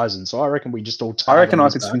horizon, so I reckon we just all. I reckon I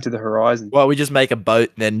could could swim to the horizon. Well, we just make a boat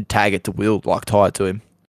and then tag it to Will, like tie it to him.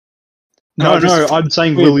 No, just I'm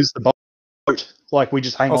saying swim. Will is the boat. Like we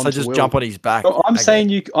just hang on Also, to just Will. jump on his back. No, I'm Okay. saying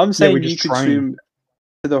you we you just could train. swim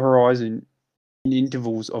to the horizon in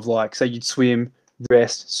intervals of like, say you'd swim,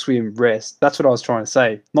 swim, rest. That's what I was trying to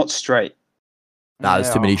say. Not straight. Nah,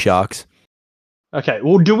 there's too many Yeah. sharks. Okay,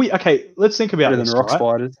 well, let's think about Better than this, rock right?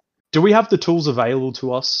 spiders. Do we have the tools available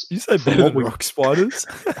to us? You say From better what than we- rock spiders?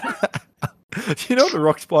 Do you know what a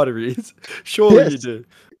rock spider is? Surely you Yes. do.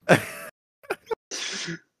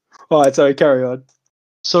 All right, sorry, carry on.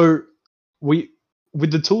 So, with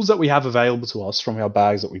the tools that we have available to us from our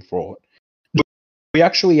bags that we brought, we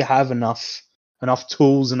actually have enough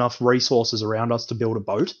tools, enough resources around us to build a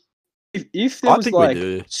boat. If there I was think like we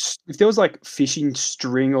do. if there was like fishing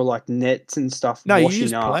string or like nets and stuff No, you washing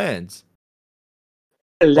use up, plans.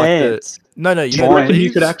 Lance. No, you Do know you the reckon you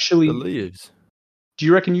leaves? could actually? The leaves. Do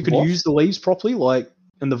you reckon you could What? use the leaves properly, like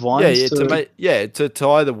and the Yeah, vines? to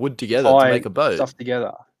tie the wood together to Tie make a boat. stuff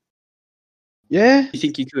together. Yeah. You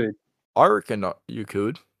think you could? I reckon you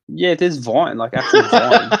could. Yeah, there's vine, like actual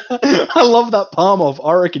vine. I love that palm off.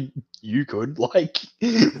 I reckon you could. Like,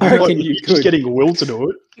 I reckon you just could. getting Will to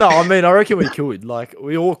do No, I mean, I reckon we could. Like,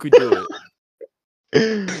 we all could do it.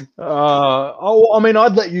 it. I mean,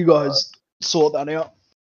 I'd let you guys sort that out.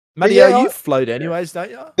 Matty, yeah, you float anyways, don't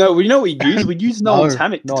you? No, you know what we use? We'd use Nolan's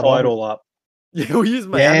hammock to no, I tie it don't. all up. Yeah, we'll use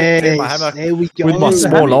my hammock, take my Yes, hammock there we go. with my Use the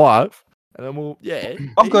small hammock. knife, and then we'll,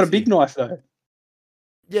 I've got a easy. big knife though.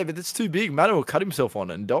 Yeah, but it's too big. Matty will cut himself on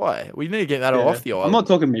it and die. We need to get Matty Yeah. off the island. I'm not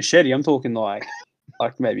talking machete. I'm talking like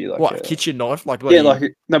maybe like What, a, a kitchen knife? Like, yeah, bloody-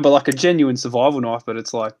 like no, but like a genuine survival knife. But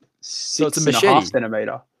it's like So it's a 6.5 machete.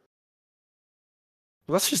 centimeter.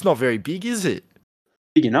 Well, that's just not very big, is it?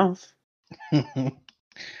 Big enough.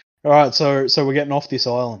 All right, so we're getting off this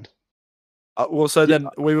island. Well, so then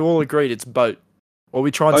we've all agreed it's boat. Or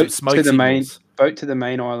we trying some Boat smoke to the main- signals. Boat to the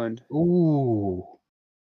main island. Ooh.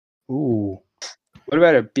 What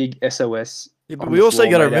about a big SOS? Yeah, but on we the also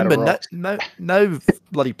floor got to made out of remember, rocks? no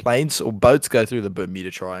bloody planes or boats go through the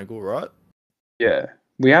Bermuda Triangle, right? Yeah,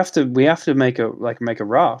 we have to make a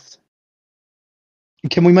raft.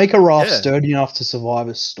 Can we make a raft Yeah. sturdy enough to survive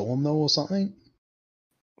a storm, though, or something?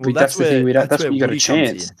 Well, That's the thing. That's where what you got a Woody comes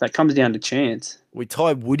chance. in. That comes down to chance. We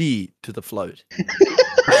tie Woody to the float.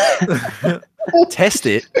 Test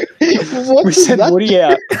it. What We does send that Woody do?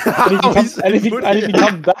 out, We send and if he Woody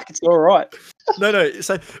comes back, it's all right. No.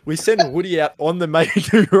 So we send Woody out on the main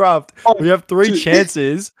raft. Oh, We have 3 dude.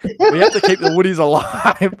 chances. We have to keep the Woodies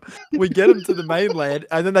alive. We get them to the mainland,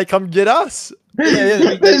 and then they come get us.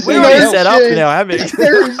 Yeah, There's We're no already chance. set up in our hammock.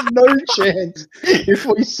 There is no chance if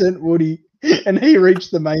we sent Woody and he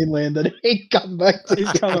reached the mainland that he'd come back to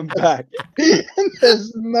he's coming back. And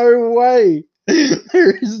there's no way.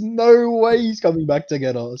 There is no way he's coming back to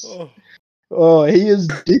get us. Oh, he has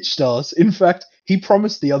ditched us. In fact, he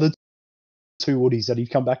promised the other 2 Woodies that he'd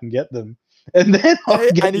come back and get them. And then I'll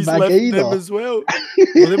get And he's back left either. them as well.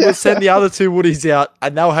 Well, then we'll send the other 2 Woodies out,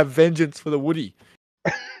 and they'll have vengeance for the Woody.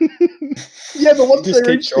 Yeah, but once Just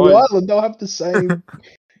they keep reach trying. the island, they'll have the same.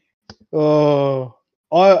 Oh,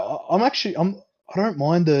 I don't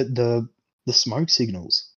mind the smoke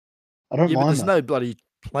signals. I don't Yeah, but mind there's no bloody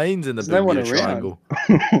planes in the There's no one Bermuda around. Triangle.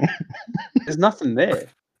 that. There's nothing there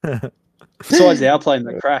besides our plane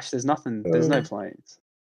that crashed. There's nothing. There's no planes.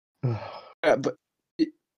 But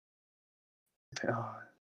how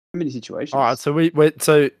many situations? All right, so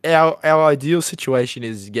so our ideal situation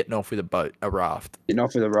is getting off with a boat, a raft. Getting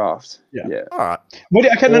off with a raft. Yeah. Yeah. All right,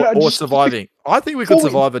 Okay, or surviving. I think we could before we-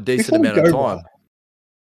 survive a decent before we amount of go,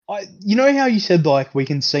 time. you know how you said like we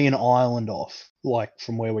can see an island off, like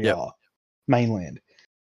from where we Yep. are, mainland.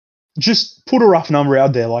 Just put a rough number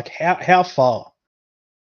out there. Like how far?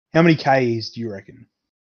 How many Ks do you reckon?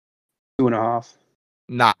 2.5.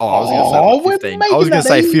 Nah, I Oh, was we're going to say 15. I making was going to that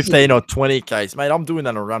say easy. 15 or 20 Ks. Mate, I'm doing that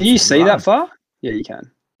on a run. Do you for see run. that far? Yeah, you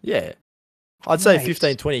can. Yeah. I'd say Nice.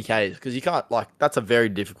 15, 20 Ks because you can't, like, that's a very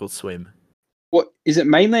difficult swim. What is it?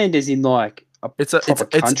 Mainland as in like a It's a proper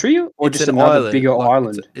it's country, or it's just an another island. bigger like,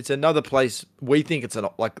 island? It's another place. We think it's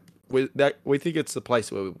we think it's the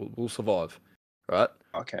place where we'll survive, right?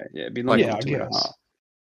 Okay, yeah, it'd be like, like yeah, I 2.5.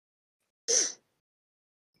 guess.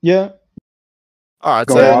 Yeah. All right,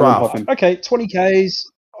 Go so island raft. hopping. Okay, 20 Ks.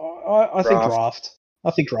 I think Raft. raft.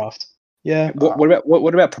 I think raft. Yeah.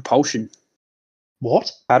 What about propulsion?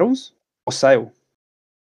 What? Paddles or sail?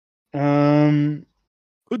 We'll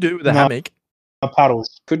do it with a No. hammock.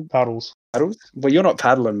 Paddles. Could- Paddles. Paddles? Well, you're not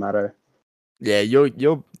paddling, Matto. Yeah,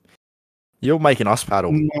 you're making us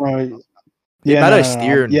paddle. No. Yeah, Matto's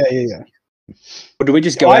steering. Yeah. Or do we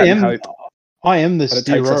just go I out am. and hope I am the that it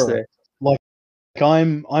takes us steerer. there? Like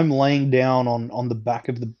I'm laying down on the back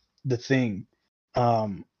of the thing,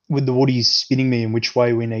 with the woodies spinning me in which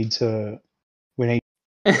way we need to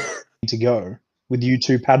go. With you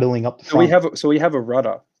 2 paddling up the So front. we have a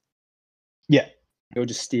rudder. Yeah. You're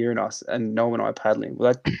just steering us, and Noel and I are paddling.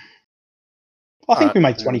 Well, that I think Alright. we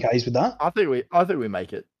make 20 Ks with that. I think we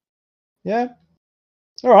make it. Yeah.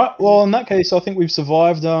 All right. Well, in that case, I think we've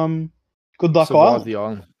survived. Good Luck Survive Island. the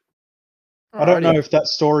island. I don't know Alrighty. if that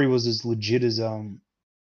story was as legit as Could have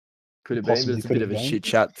been, but possibly it's a could bit have of a been. shit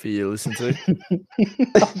chat for you to listen to.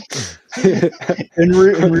 in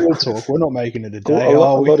real talk, we're not making it a a day.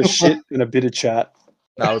 are we? lot of shit and a bit of chat.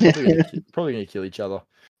 No, we're probably gonna kill each other.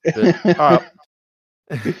 But, all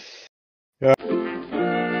right.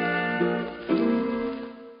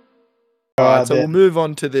 All right, so we'll move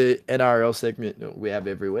on to the NRL segment that we have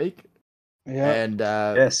every week. Yeah. And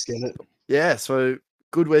Yes. Get it. yeah, so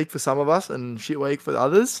good week for some of us and shit week for the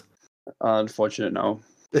others. Unfortunate, no.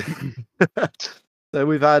 So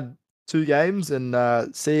we've had 2 games,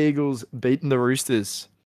 and Sea Eagles beaten the Roosters,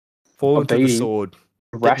 fallen to the beating. sword,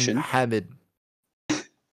 getting Ration. hammered.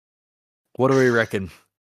 What do we reckon?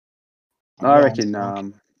 I'm I going reckon. Shark.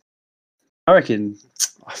 I reckon.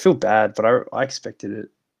 I feel bad, but I expected it.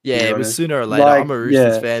 Yeah, be it was honest. sooner or later. Like, I'm a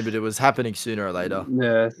Roosters yeah. fan, but it was happening sooner or later.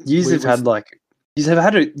 Yeah, you We have had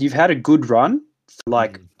was- you've had a good run for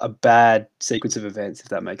like Mm. a bad sequence of events, if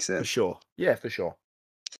that makes For sense. sure. Yeah, for sure.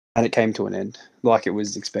 And it came to an end, like it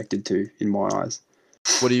was expected to, in my eyes.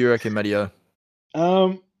 What do you reckon, Matteo?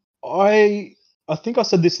 I think I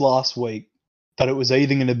said this last week that it was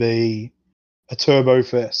either going to be a turbo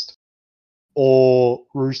fest or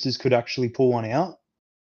Roosters could actually pull one out.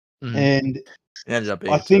 Mhm. And It ended up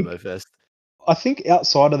being I a think- Turbo Fest. I think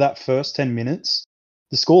outside of that first 10 minutes,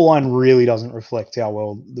 the scoreline really doesn't reflect how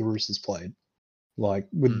well the Roosters played. Like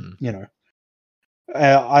with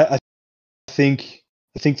I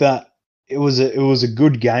think that it was a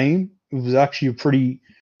good game. It was actually a pretty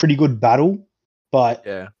good battle, but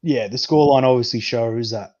Yeah. the scoreline obviously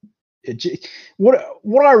shows that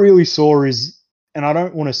what I really saw is, and I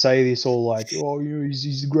don't want to say this all like, oh,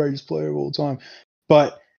 he's the greatest player of all time,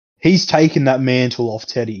 but he's taken that mantle off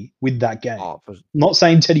Teddy with that game. Oh, Not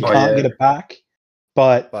saying Teddy Oh, can't yeah. get it back,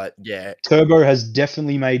 but but yeah. Turbo has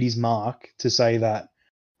definitely made his mark to say that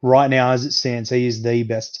right now, as it stands, he is the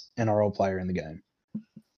best NRL player in the game.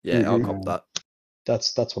 Yeah, I'll Mhm. cop that.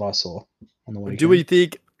 That's what I saw on the weekend. Do we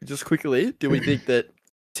think, just quickly, that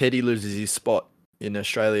Teddy loses his spot in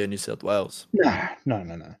Australia and New South Wales? No.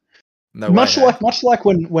 No much way. like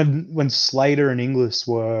when Slater and Inglis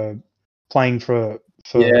were playing for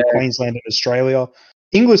Yeah. Queensland and Australia.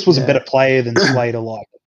 Inglis was a Yeah. better player than Slater, like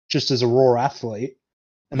just as a raw athlete,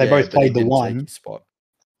 and they both but he played the didn't take one. his spot.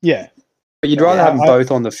 Yeah, But you'd rather Yeah, have them I- both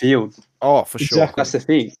on the field. Oh, for sure. Exactly. That's the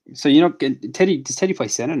thing. So you're not getting Teddy. Does Teddy play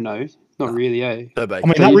centre? No, not No. really. Eh? Turbo. I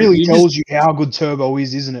mean So that you- really you tells you how good Turbo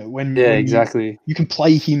is, isn't it? When Yeah, when exactly. you can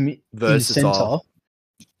play him in Versatile. centre.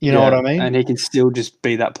 You know what I mean? And he can still just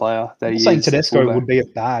be that player that I'm he not saying is. at Tedesco fullback. would be a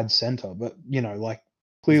bad centre, but like He's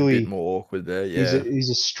a clearly bit more awkward there. he's Yeah.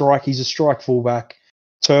 a strike. He's a strike fullback.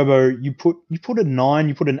 Turbo, you put a 9,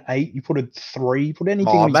 you put an 8, you put a 3, you put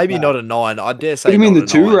anything. Oh, on his maybe back. not a 9. I dare say What do you mean not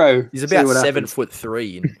the a 9. 2-row? He's See about what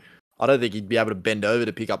 7'3", and I don't think he'd be able to bend over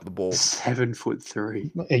to pick up the ball.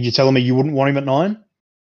 7'3". Are you telling me you wouldn't want him at 9?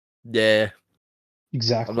 Yeah.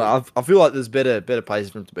 Exactly. I feel like there's better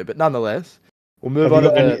places for him to be, but nonetheless, we'll move Have on you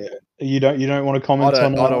to got the. any- you don't want to comment I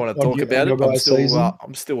on. don't want to talk about it. I'm Season?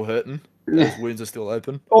 still hurting. Those wounds are still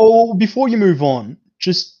open. Oh, before you move on,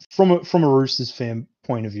 just from a Roosters fan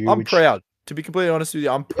point of view, I'm which, proud. To be completely honest with you,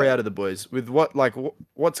 I'm proud of the boys with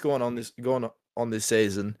what's going on this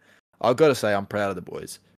season. I've got to say, I'm proud of the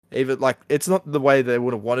boys. Even like it's not the way they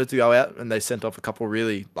would have wanted to go out, and they sent off a couple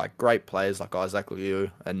really like great players like Isaac Liu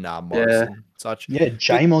and Morrison and such. yeah,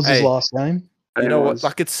 J-Moz' hey, last game. You It know was. what?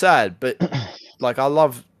 Like it's sad, but like I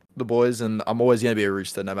love the boys, and I'm always going to be a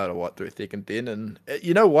Rooster no matter what, through thick and thin. And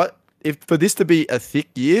you know what? If for this to be a thick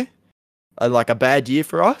year, like a bad year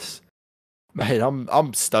for us, mate,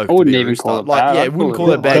 I'm stoked. I wouldn't to be a even Rooster. call it like bad. yeah, I'd wouldn't call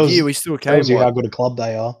call it it a bad Tells- year. We still came Tells you how like, good a club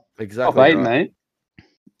they are. exactly Top 8, right. mate.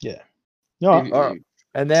 Yeah. If- all right.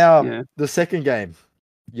 And now Yeah. the second game,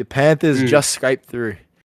 your Panthers Mm. just scraped through.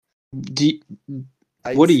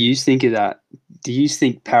 What do you think of that? Do you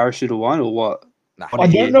think Paris should have won or what? Nah, What I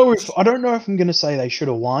do don't you- know if I'm going to say they should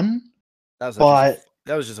have won. that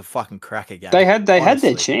was just a fucking cracker game. They had their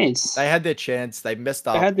honestly. chance. They had their chance. They messed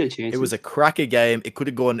up. They had their chance. It was a cracker game. It could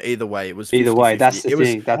have gone either way. It was either way. 50-50. That's the it was,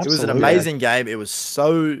 thing. That's It was an Absolutely. amazing game. It was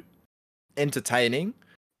so entertaining.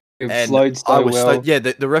 It And flowed so I was well.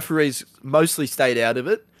 the referees mostly stayed out of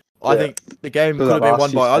it. I Yeah. think the game For could the have been last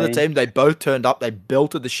won by either 15. team. They both turned up. They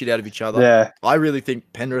belted the shit out of each other. Yeah, I really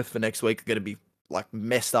think Penrith for next week are going to be like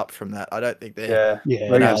messed up from that. I don't think they're. yeah. Yeah,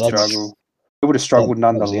 They're no, gonna that's- struggle. They would have struggled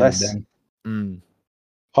that was the end of nonetheless. them. Mm.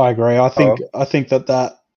 I agree. I think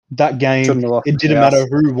that game, Shouldn't have lost it the didn't house. matter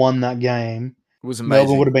who won that game. It was Melbourne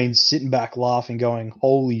amazing would have been sitting back laughing, going,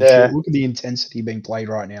 "Holy Yeah. shit! Look at the intensity being played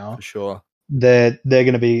right now." for sure. They're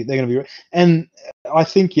gonna be, and I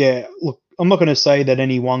think, yeah. Look, I'm not gonna say that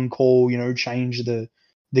any one call, changed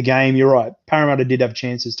the game. You're right. Parramatta did have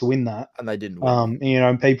chances to win that. And they didn't win.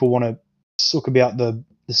 And people want to talk about the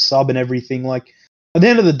sub and everything. Like at the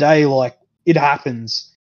end of the day, like it happens.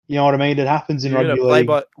 You know what I mean? It happens in You're rugby gonna play league.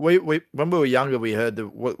 by we when we were younger, we heard the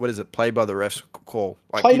what is it? Play by the refs call.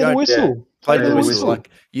 Like Play you to the don't whistle. play Play to to the the whistle. whistle. Like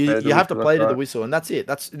Play to the you have to whistle, play that's to the right. whistle, and that's it.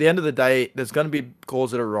 That's at the end of the day. There's going to be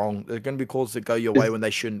calls that are wrong. There's going to be calls that go your way when they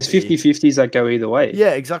shouldn't. It's be. 50-50s that go either way. Yeah,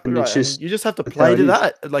 exactly And right. it's And just- you just have to that's play how to it is.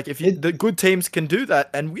 that. Like if you, the good teams can do that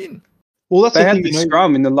and win. Well, that's They the had thing. the You know,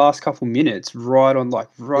 scrum in the last couple minutes, right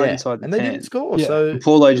Yeah, inside the and they 10. didn't score. Yeah. So And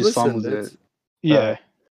Paulo just listen, fumbled it's- it. yeah. Yeah.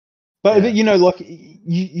 But you know, like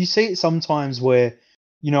you see it sometimes where,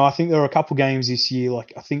 you know, I think there were a couple games this year.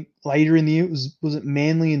 Like I think later in the year was it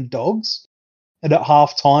Manly and Dogs, and at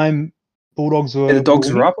half time, Bulldogs were Yeah, the dogs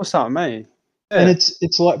winning. were up or something, mate. And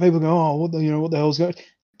it's like people go, oh, what the hell's going?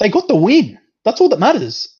 They got the win. That's all that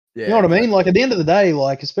matters. Yeah, You know what I mean? exactly. Like at the end of the day,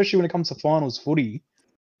 like especially when it comes to finals footy,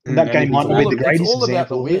 and that game anything's might not be all the about- greatest it's all about the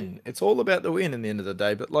example of it. win. It's all about the win in the end of the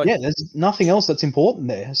day. But like, Yeah, there's nothing else that's important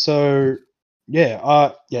there. So yeah,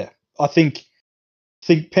 I think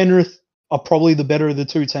Penrith are probably the better of the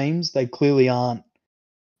two teams. They clearly aren't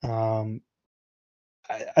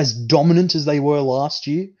as dominant as they were last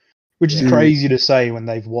year, which is Yeah. crazy to say when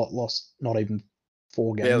they've lost not even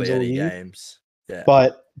 4 games barely all any year. games. Yeah.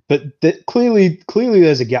 But clearly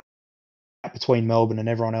there's a gap between Melbourne and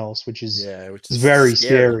everyone else, which is Yeah, which it's is very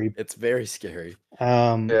scary. It's very scary.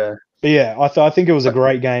 Yeah. But yeah, I think it was a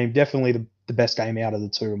great game. Definitely the best game out of the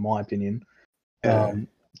two, in my opinion. Yeah.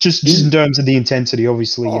 Just in terms of the intensity,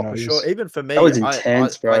 obviously, Oh, you know. for it sure. was- Even for me, That was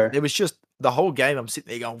intense, bro. It was just the whole game. I'm sitting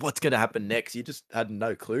there going, "What's going to happen next?" You just had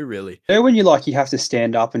no clue, really. You know when you have to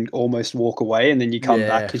stand up and almost walk away, and then you come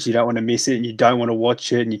back Yeah. because you don't want to miss it and you don't want to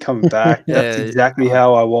watch it, and you come back. That's Yeah. exactly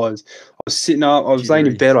how I was. I was sitting up. I was laying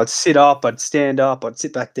in Jittery. bed. I'd sit up. I'd stand up. I'd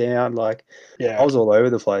sit back down. Like I yeah, was all over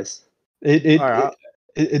the place. Alright.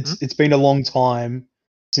 it's been a long time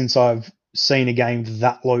since I've seen a game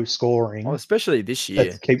that low scoring. Oh, especially this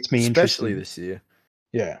year. That keeps me Especially interested. this year.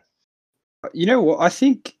 Yeah, You know what? I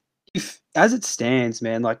think if, as it stands,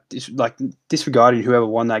 man, disregarding whoever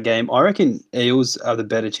won that game, I reckon Eels are the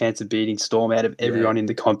better chance of beating Storm out of Yeah. everyone in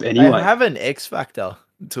the comp. They Anyway, have an X factor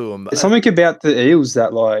to them. there's something about the Eels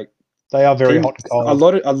that they are very teams- hot and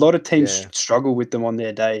cold. a lot of teams Yeah. struggle with them on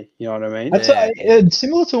their day. You know what I mean? That's Yeah. it's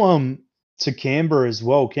similar to Canberra as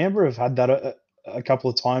well. Canberra have had that a couple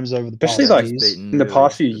of times over the Especially past like years. beaten in the really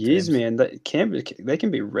past few good years, teams. man, they can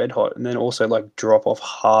be red hot and then also drop off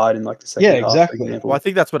hard in the second Yeah, half. exactly. For example. Well, I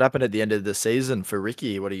think that's what happened at the end of the season for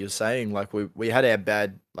Ricky. What are you saying? Like we had our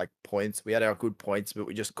bad points, we had our good points, but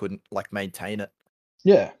we just couldn't maintain it.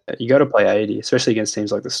 Yeah, You got to play 80, especially against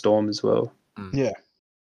teams like the Storm as well. yeah.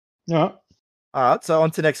 No, All right, so on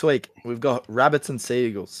to next week. We've got Rabbits and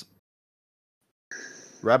Seagulls.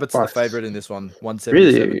 Rabbits are the Fuck. favourite in this one,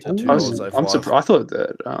 177 Really, to I'm 2.05. surprised. I thought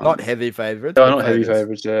that Not heavy favourites. no, but not heavy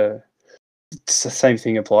favourites. favourites. Yeah, it's the same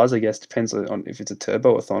thing applies. I guess depends on if it's a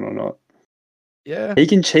turbo-a-thon or not. Yeah. He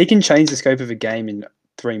can change the scope of a game in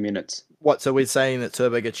 3 minutes. What? So we're saying that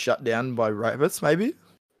Turbo gets shut down by Rabbits, maybe?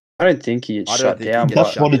 I don't think he gets I don't shut think he down. gets but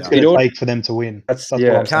that's shut what it's down. going You know to what- take for them to win. That's- That's yeah.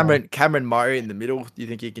 what I'm saying. Cameron Murray in the middle. Do you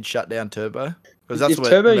think he can shut down Turbo? Because that's If what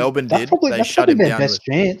Turbo- Melbourne That's did. probably, They that's shut probably him their down. best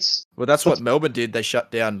chance. Well, that's what That's- Melbourne did. They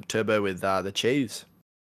shut down Turbo with the Chiefs.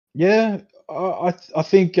 Yeah, I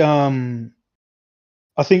think Cam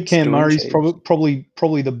Still Murray's changed.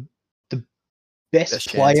 probably the best Best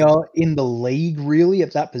chance. player in the league, really,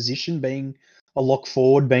 at that position, being a lock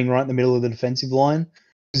forward, being right in the middle of the defensive line,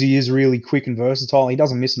 because he is really quick and versatile. He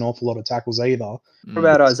doesn't miss an awful lot of tackles either. What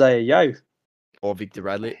about Isaiah Yo? Or Victor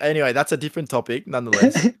Radley? Anyway, that's a different topic,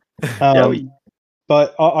 nonetheless. Yoey.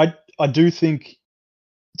 But I do think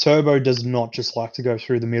Turbo does not just like to go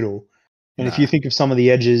through the middle. And if Nah. you think of some of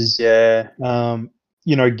the edges, Yeah,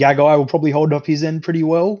 you know, Gagai will probably hold up his end pretty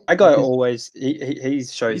well. that guy Because- always he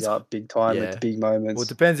shows He's- up big time yeah. at the big Well, moments. it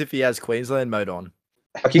depends if he has Queensland mode on.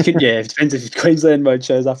 You can, yeah, it depends if Queensland mode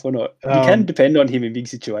shows up or not. You can Um, depend on him in big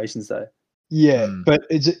situations though. Yeah, Mm. but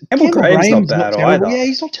is it Campbell Graham's not bad terrible. either. Yeah,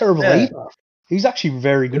 he's not terrible Yeah. either. He's actually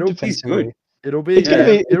very good He's defensively. good. It'll be. It's gonna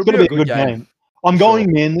be it'll a good game. I'm For going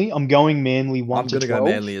sure. Manly. I'm going Manly 1 I'm to gonna 12.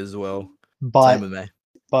 go Manly as well. But Same with me.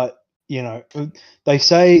 you know, they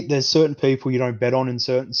say there's certain people you don't bet on in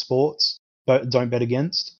certain sports, but don't bet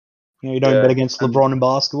against. You know, you don't Yeah, bet against and- LeBron in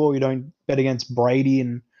basketball. You don't bet against Brady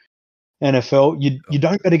in NFL. You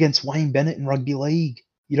don't bet against Wayne Bennett in rugby league.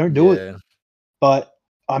 You don't do it. Yeah. But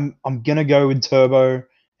I'm gonna go with Turbo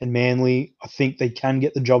and Manly. I think they can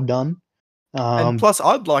get the job done. And plus,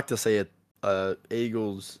 I'd like to see a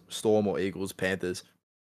Eagles Storm or Eagles Panthers.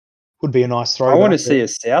 Would be a nice throw. I want to see a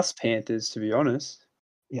South Panthers, to be honest.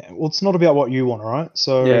 Yeah, well, it's not about what you want, all right?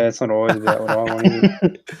 So Yeah, it's not always about what I want.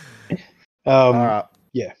 Either. All right.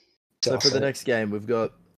 yeah. So for the so- next game, we've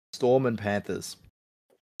got Storm and Panthers.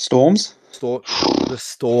 Storms. The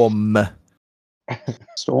Storm.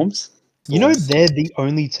 Storms. You know Storms. they're the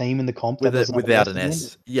only team in the comp that doesn't have without an an S.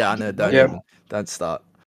 S. Yeah, I know. Yeah. Don't start.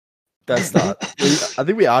 Don't start. I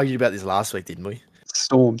think we argued about this last week, didn't we?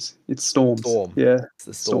 Storms. It's storms. Storm. Yeah. It's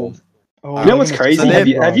the Storm. Oh, You know I'm what's gonna crazy? so Have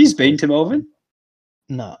you Right. been to Melbourne?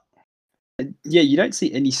 No. Yeah, you don't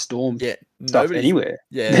see any storm Yeah. stuff Nobody's- anywhere.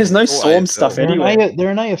 Yeah. There's no it's all Storm AFL. stuff They're anywhere. they're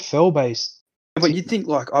an AFL based. But you'd think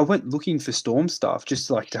like I went looking for storm stuff just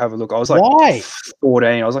like to have a look. I was like Why?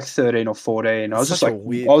 14. I was like 13 or 14. I was It's just such a like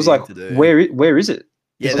weird I was thing like to do. where is it?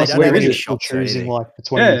 Yeah, It's they like, don't where have is any it? shops or choosing anything. like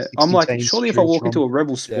between. Yeah, I'm 60 like teams surely to if I choose walk from. into a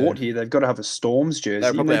Rebel Sport here, they've got to have a Storms jersey. They're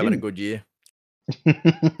and probably they having a didn't. good year.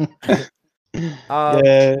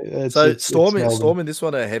 Yeah. Storm in this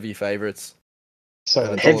one are heavy favourites.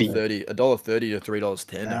 So Heavy. $1.30 to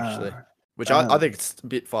 $3.10 actually, which I Ah. think it's a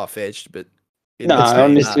bit far fetched, but Nah, it's,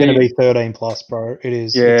 honestly- it's going to be 13 plus, bro. It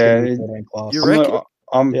is. Yeah, it's gonna be it- 13 plus. You I'm, reckon? not-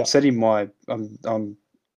 I'm Yeah. setting my. I'm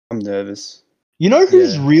nervous. You know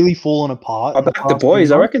who's Yeah. really fallen apart? I in the back the past boys.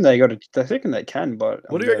 few I months? reckon they got. I reckon they can, but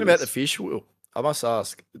what I'm do you reckon about the nervous. Fish, Will? I must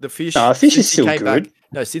ask. The Fish. Nah, Fish is since he still came good. Back,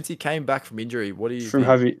 no, since he came back from injury, what do you from think?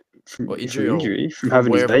 having from, What, from injury or injury from from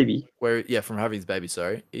having his wherever- baby. From having his baby.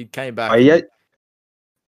 Sorry, he came back. Oh, yeah,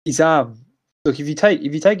 he's look, if you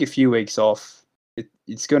take a few weeks off,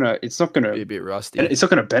 it's not gonna be a bit rusty. it's not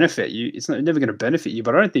gonna benefit you. It's never gonna benefit you.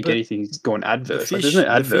 But I don't think But anything's gone The adverse. Like, Fish, there's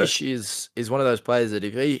no adverse. the Fish is one of those players that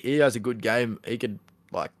if he has a good game, he could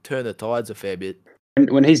like turn the tides a fair bit.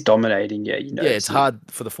 When he's dominating, yeah, you know. Yeah, it's hard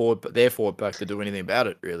for their forward pack to do anything about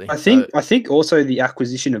it, really. I think also the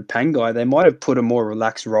acquisition of Pangai, they might have put a more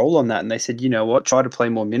relaxed role on that, and they said, you know what, try to play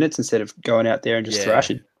more minutes instead of going out there and just Yeah.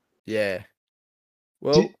 thrashing. Yeah.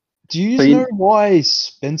 Well, Do you So you- know why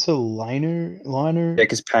Spencer Liner? Yeah,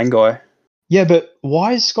 because Pangai. Yeah, but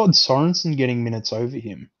why is Scott Sorensen getting minutes over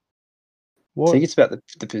him? I What? think it's about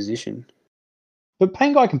the position. But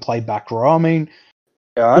Pangai can play back row. I mean,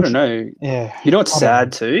 Yeah, I don't know. yeah. You know what's I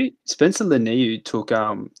don't sad too? Spencer Laniu took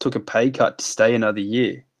a pay cut to stay another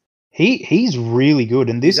year. He's really good,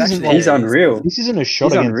 and this He's isn't actually- like, He's unreal. this isn't a shot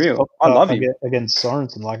He's against unreal. I love him. against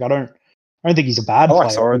Sorensen. Like I don't think he's a bad I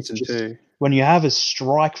like player. It's Sorensen just too. When you have a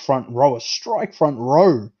strike front row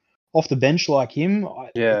off the bench like him,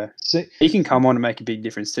 Yeah, he can come on and make a big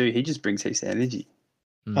difference too. He just brings his energy.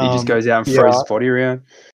 He just goes out and throws his body around.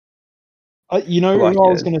 you know, like who I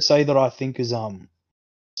was it. going to say that I think has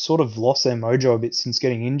sort of lost their mojo a bit since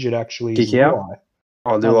getting injured. Actually, is Kickout? Luai.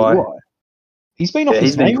 Oh, No, do I? Luai. He's been off Yeah, his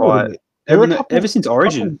he's been game a little quiet. bit. There were a Ever, couple- ever since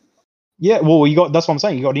Origin. Yeah, well, that's what I'm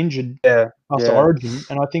saying. He got injured Yeah, after yeah. Origin,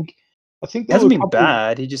 and I think He there hasn't were a been couple-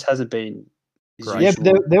 bad. He just hasn't been. his Great. Yeah,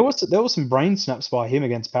 usual- but there was some brain snaps by him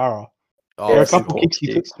against Para. Oh, There were a some couple cool kicks he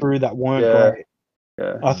took kicks. through that weren't Yeah. great.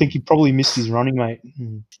 Yeah. I think he probably missed his running mate.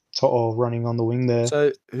 Running on the wing there.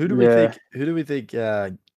 So who do we think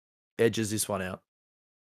edges this one out?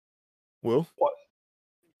 Will?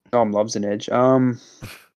 Tom loves an edge.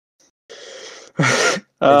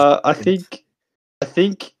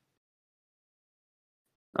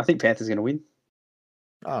 I think Panthers going to win.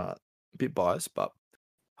 A bit biased, but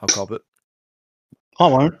I'll cop it. I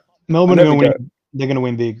won't. Melbourne I'll are going to never win. They're going to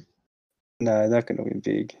win big. No, they're not going to win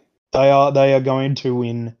big. They are going to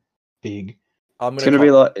win big. I'm It's gonna going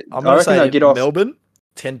to be like. I'm I gonna reckon say they'll get off. Melbourne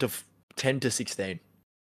 10 to 16.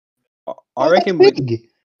 I reckon. That's We, big. I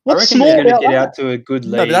What's reckon small we're going to about get that? out to a good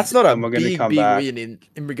lead. No, but that's not a and we're going to big come back. win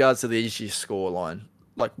in regards to the issue score line.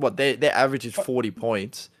 Like what their average is 40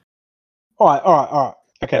 points. All right.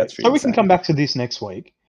 Okay, That's so we pretty can come back to this next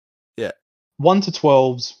week. Yeah. 1 to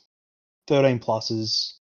 12s, 13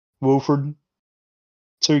 pluses. Wilfred,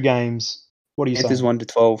 2 games. What are you Panthers saying? 1 to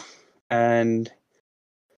 12 and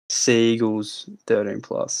Sea Eagles 13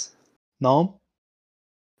 plus. No.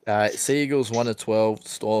 Sea Eagles 1 to 12,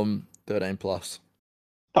 Storm 13 plus.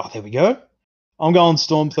 Oh, there we go. I'm going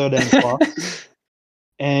Storm 13 plus,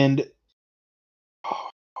 and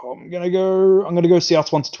I'm gonna go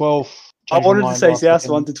Souths 1 to 12. I Change my wanted to mind say last South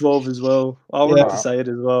second. 1 to 12 as well. I wanted Yeah. to say it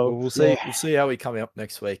as Well, well. we'll see. Yeah. We'll see how we come up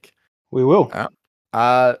next week. We will.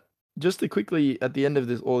 Just to quickly at the end of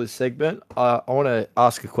this segment, I want to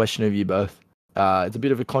ask a question of you both. It's a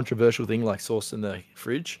bit of a controversial thing, like sauce in the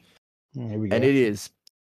fridge, Here we go. and it is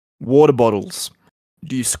water bottles.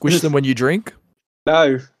 Do you squish them when you drink?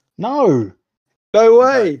 No. No. No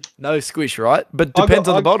way. No squish, right? But I got- depends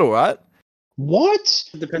on I- the bottle, right? What?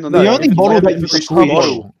 Depends on The only if bottle it's that you fish squish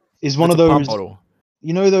bottle. is one It's of a pump those. bottle.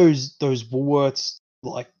 You know those Woolworths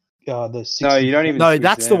like the 60. No, you don't even. No, squish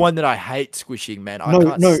that's the them. one that I hate squishing, man. I No,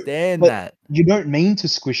 can't no, stand but- that. You don't mean to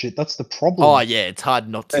squish it. That's the problem. Oh yeah, it's hard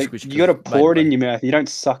not to Like, squish. you got to pour it in your mouth. You don't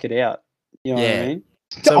suck it out. You know what Yeah. I mean?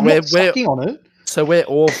 So I'm we're not sucking on it. So we're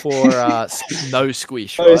all for no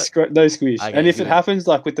squish, No, right? no squish. Okay, And if good. it happens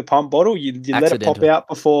like with the pump bottle, you let it pop Accidental.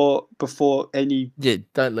 out before any Yeah,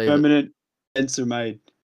 don't leave it. permanent dents are made.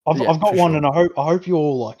 I've Yeah, got for one, sure. and I hope you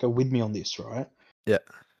all like are with me on this, right? Yeah.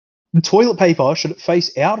 The toilet paper, should it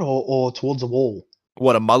face out or towards a wall?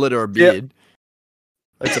 What, a mullet or a beard?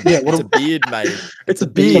 It's a, Yeah, it's a beard, mate. It's a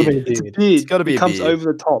gotta be beard. a It's a beard. beard. It's gotta be It a comes beard.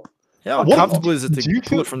 over the top. How What- uncomfortable is it do to you pull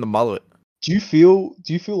feel- it from the mullet? Do you feel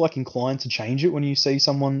like inclined to change it when you see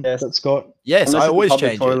someone Yes. that's got? Yes, Unless I it's a always public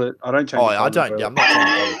change it. toilet. I don't change Oh, the I public don't. Yeah, toilet. I'm not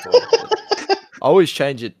changing public toilet. I always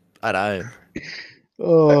change it at home.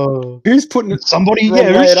 Oh, Who's putting it? somebody, Wrong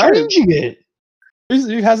yeah, way who's at home. changing it?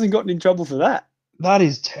 Who hasn't gotten in trouble for that? That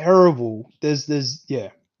is terrible. Yeah,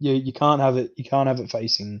 you can't have it. You can't have it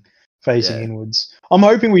facing Yeah. inwards. I'm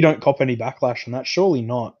hoping we don't cop any backlash on that. Surely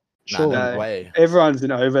not. Nah, Surely. no No. way. Everyone's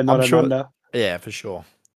an over, not I'm an sure- under. Yeah, for sure.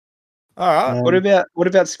 All right. Um, What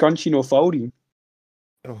about scrunching or folding?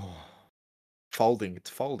 Oh, folding. It's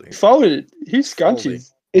folding. Folded. Who Folding.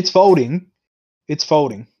 scrunches? It's folding. It's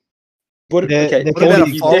folding. What, They're- okay, they're What about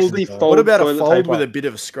folding a you fold? definitely though. fold What about a toilet fold paper. with a bit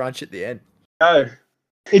of a scrunch at the end? No.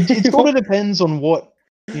 It sort of depends on what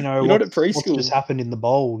you know. You're not at what's preschool. just happened in the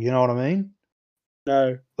bowl. You know what I mean?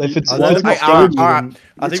 No. If it's, I if think- it's not all right, dirty, all then- right.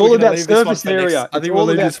 I It's think all we're gonna about leave this one surface for next. area. I It's think we'll all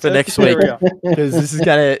leave about this for next surface week area. because this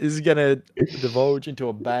is gonna divulge into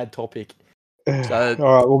a bad topic. So,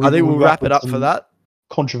 all right. Well, I think we'll wrap with it up for some that.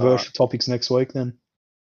 Controversial topics next week then.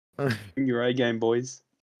 Bring your A game, boys.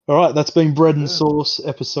 All right, that's been Bread and Yeah. Sauce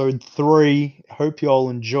episode 3. Hope you all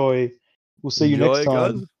enjoy. We'll see you next Enjoy,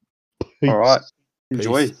 time. guys. All right. Peace.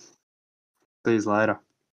 Enjoy. See you later.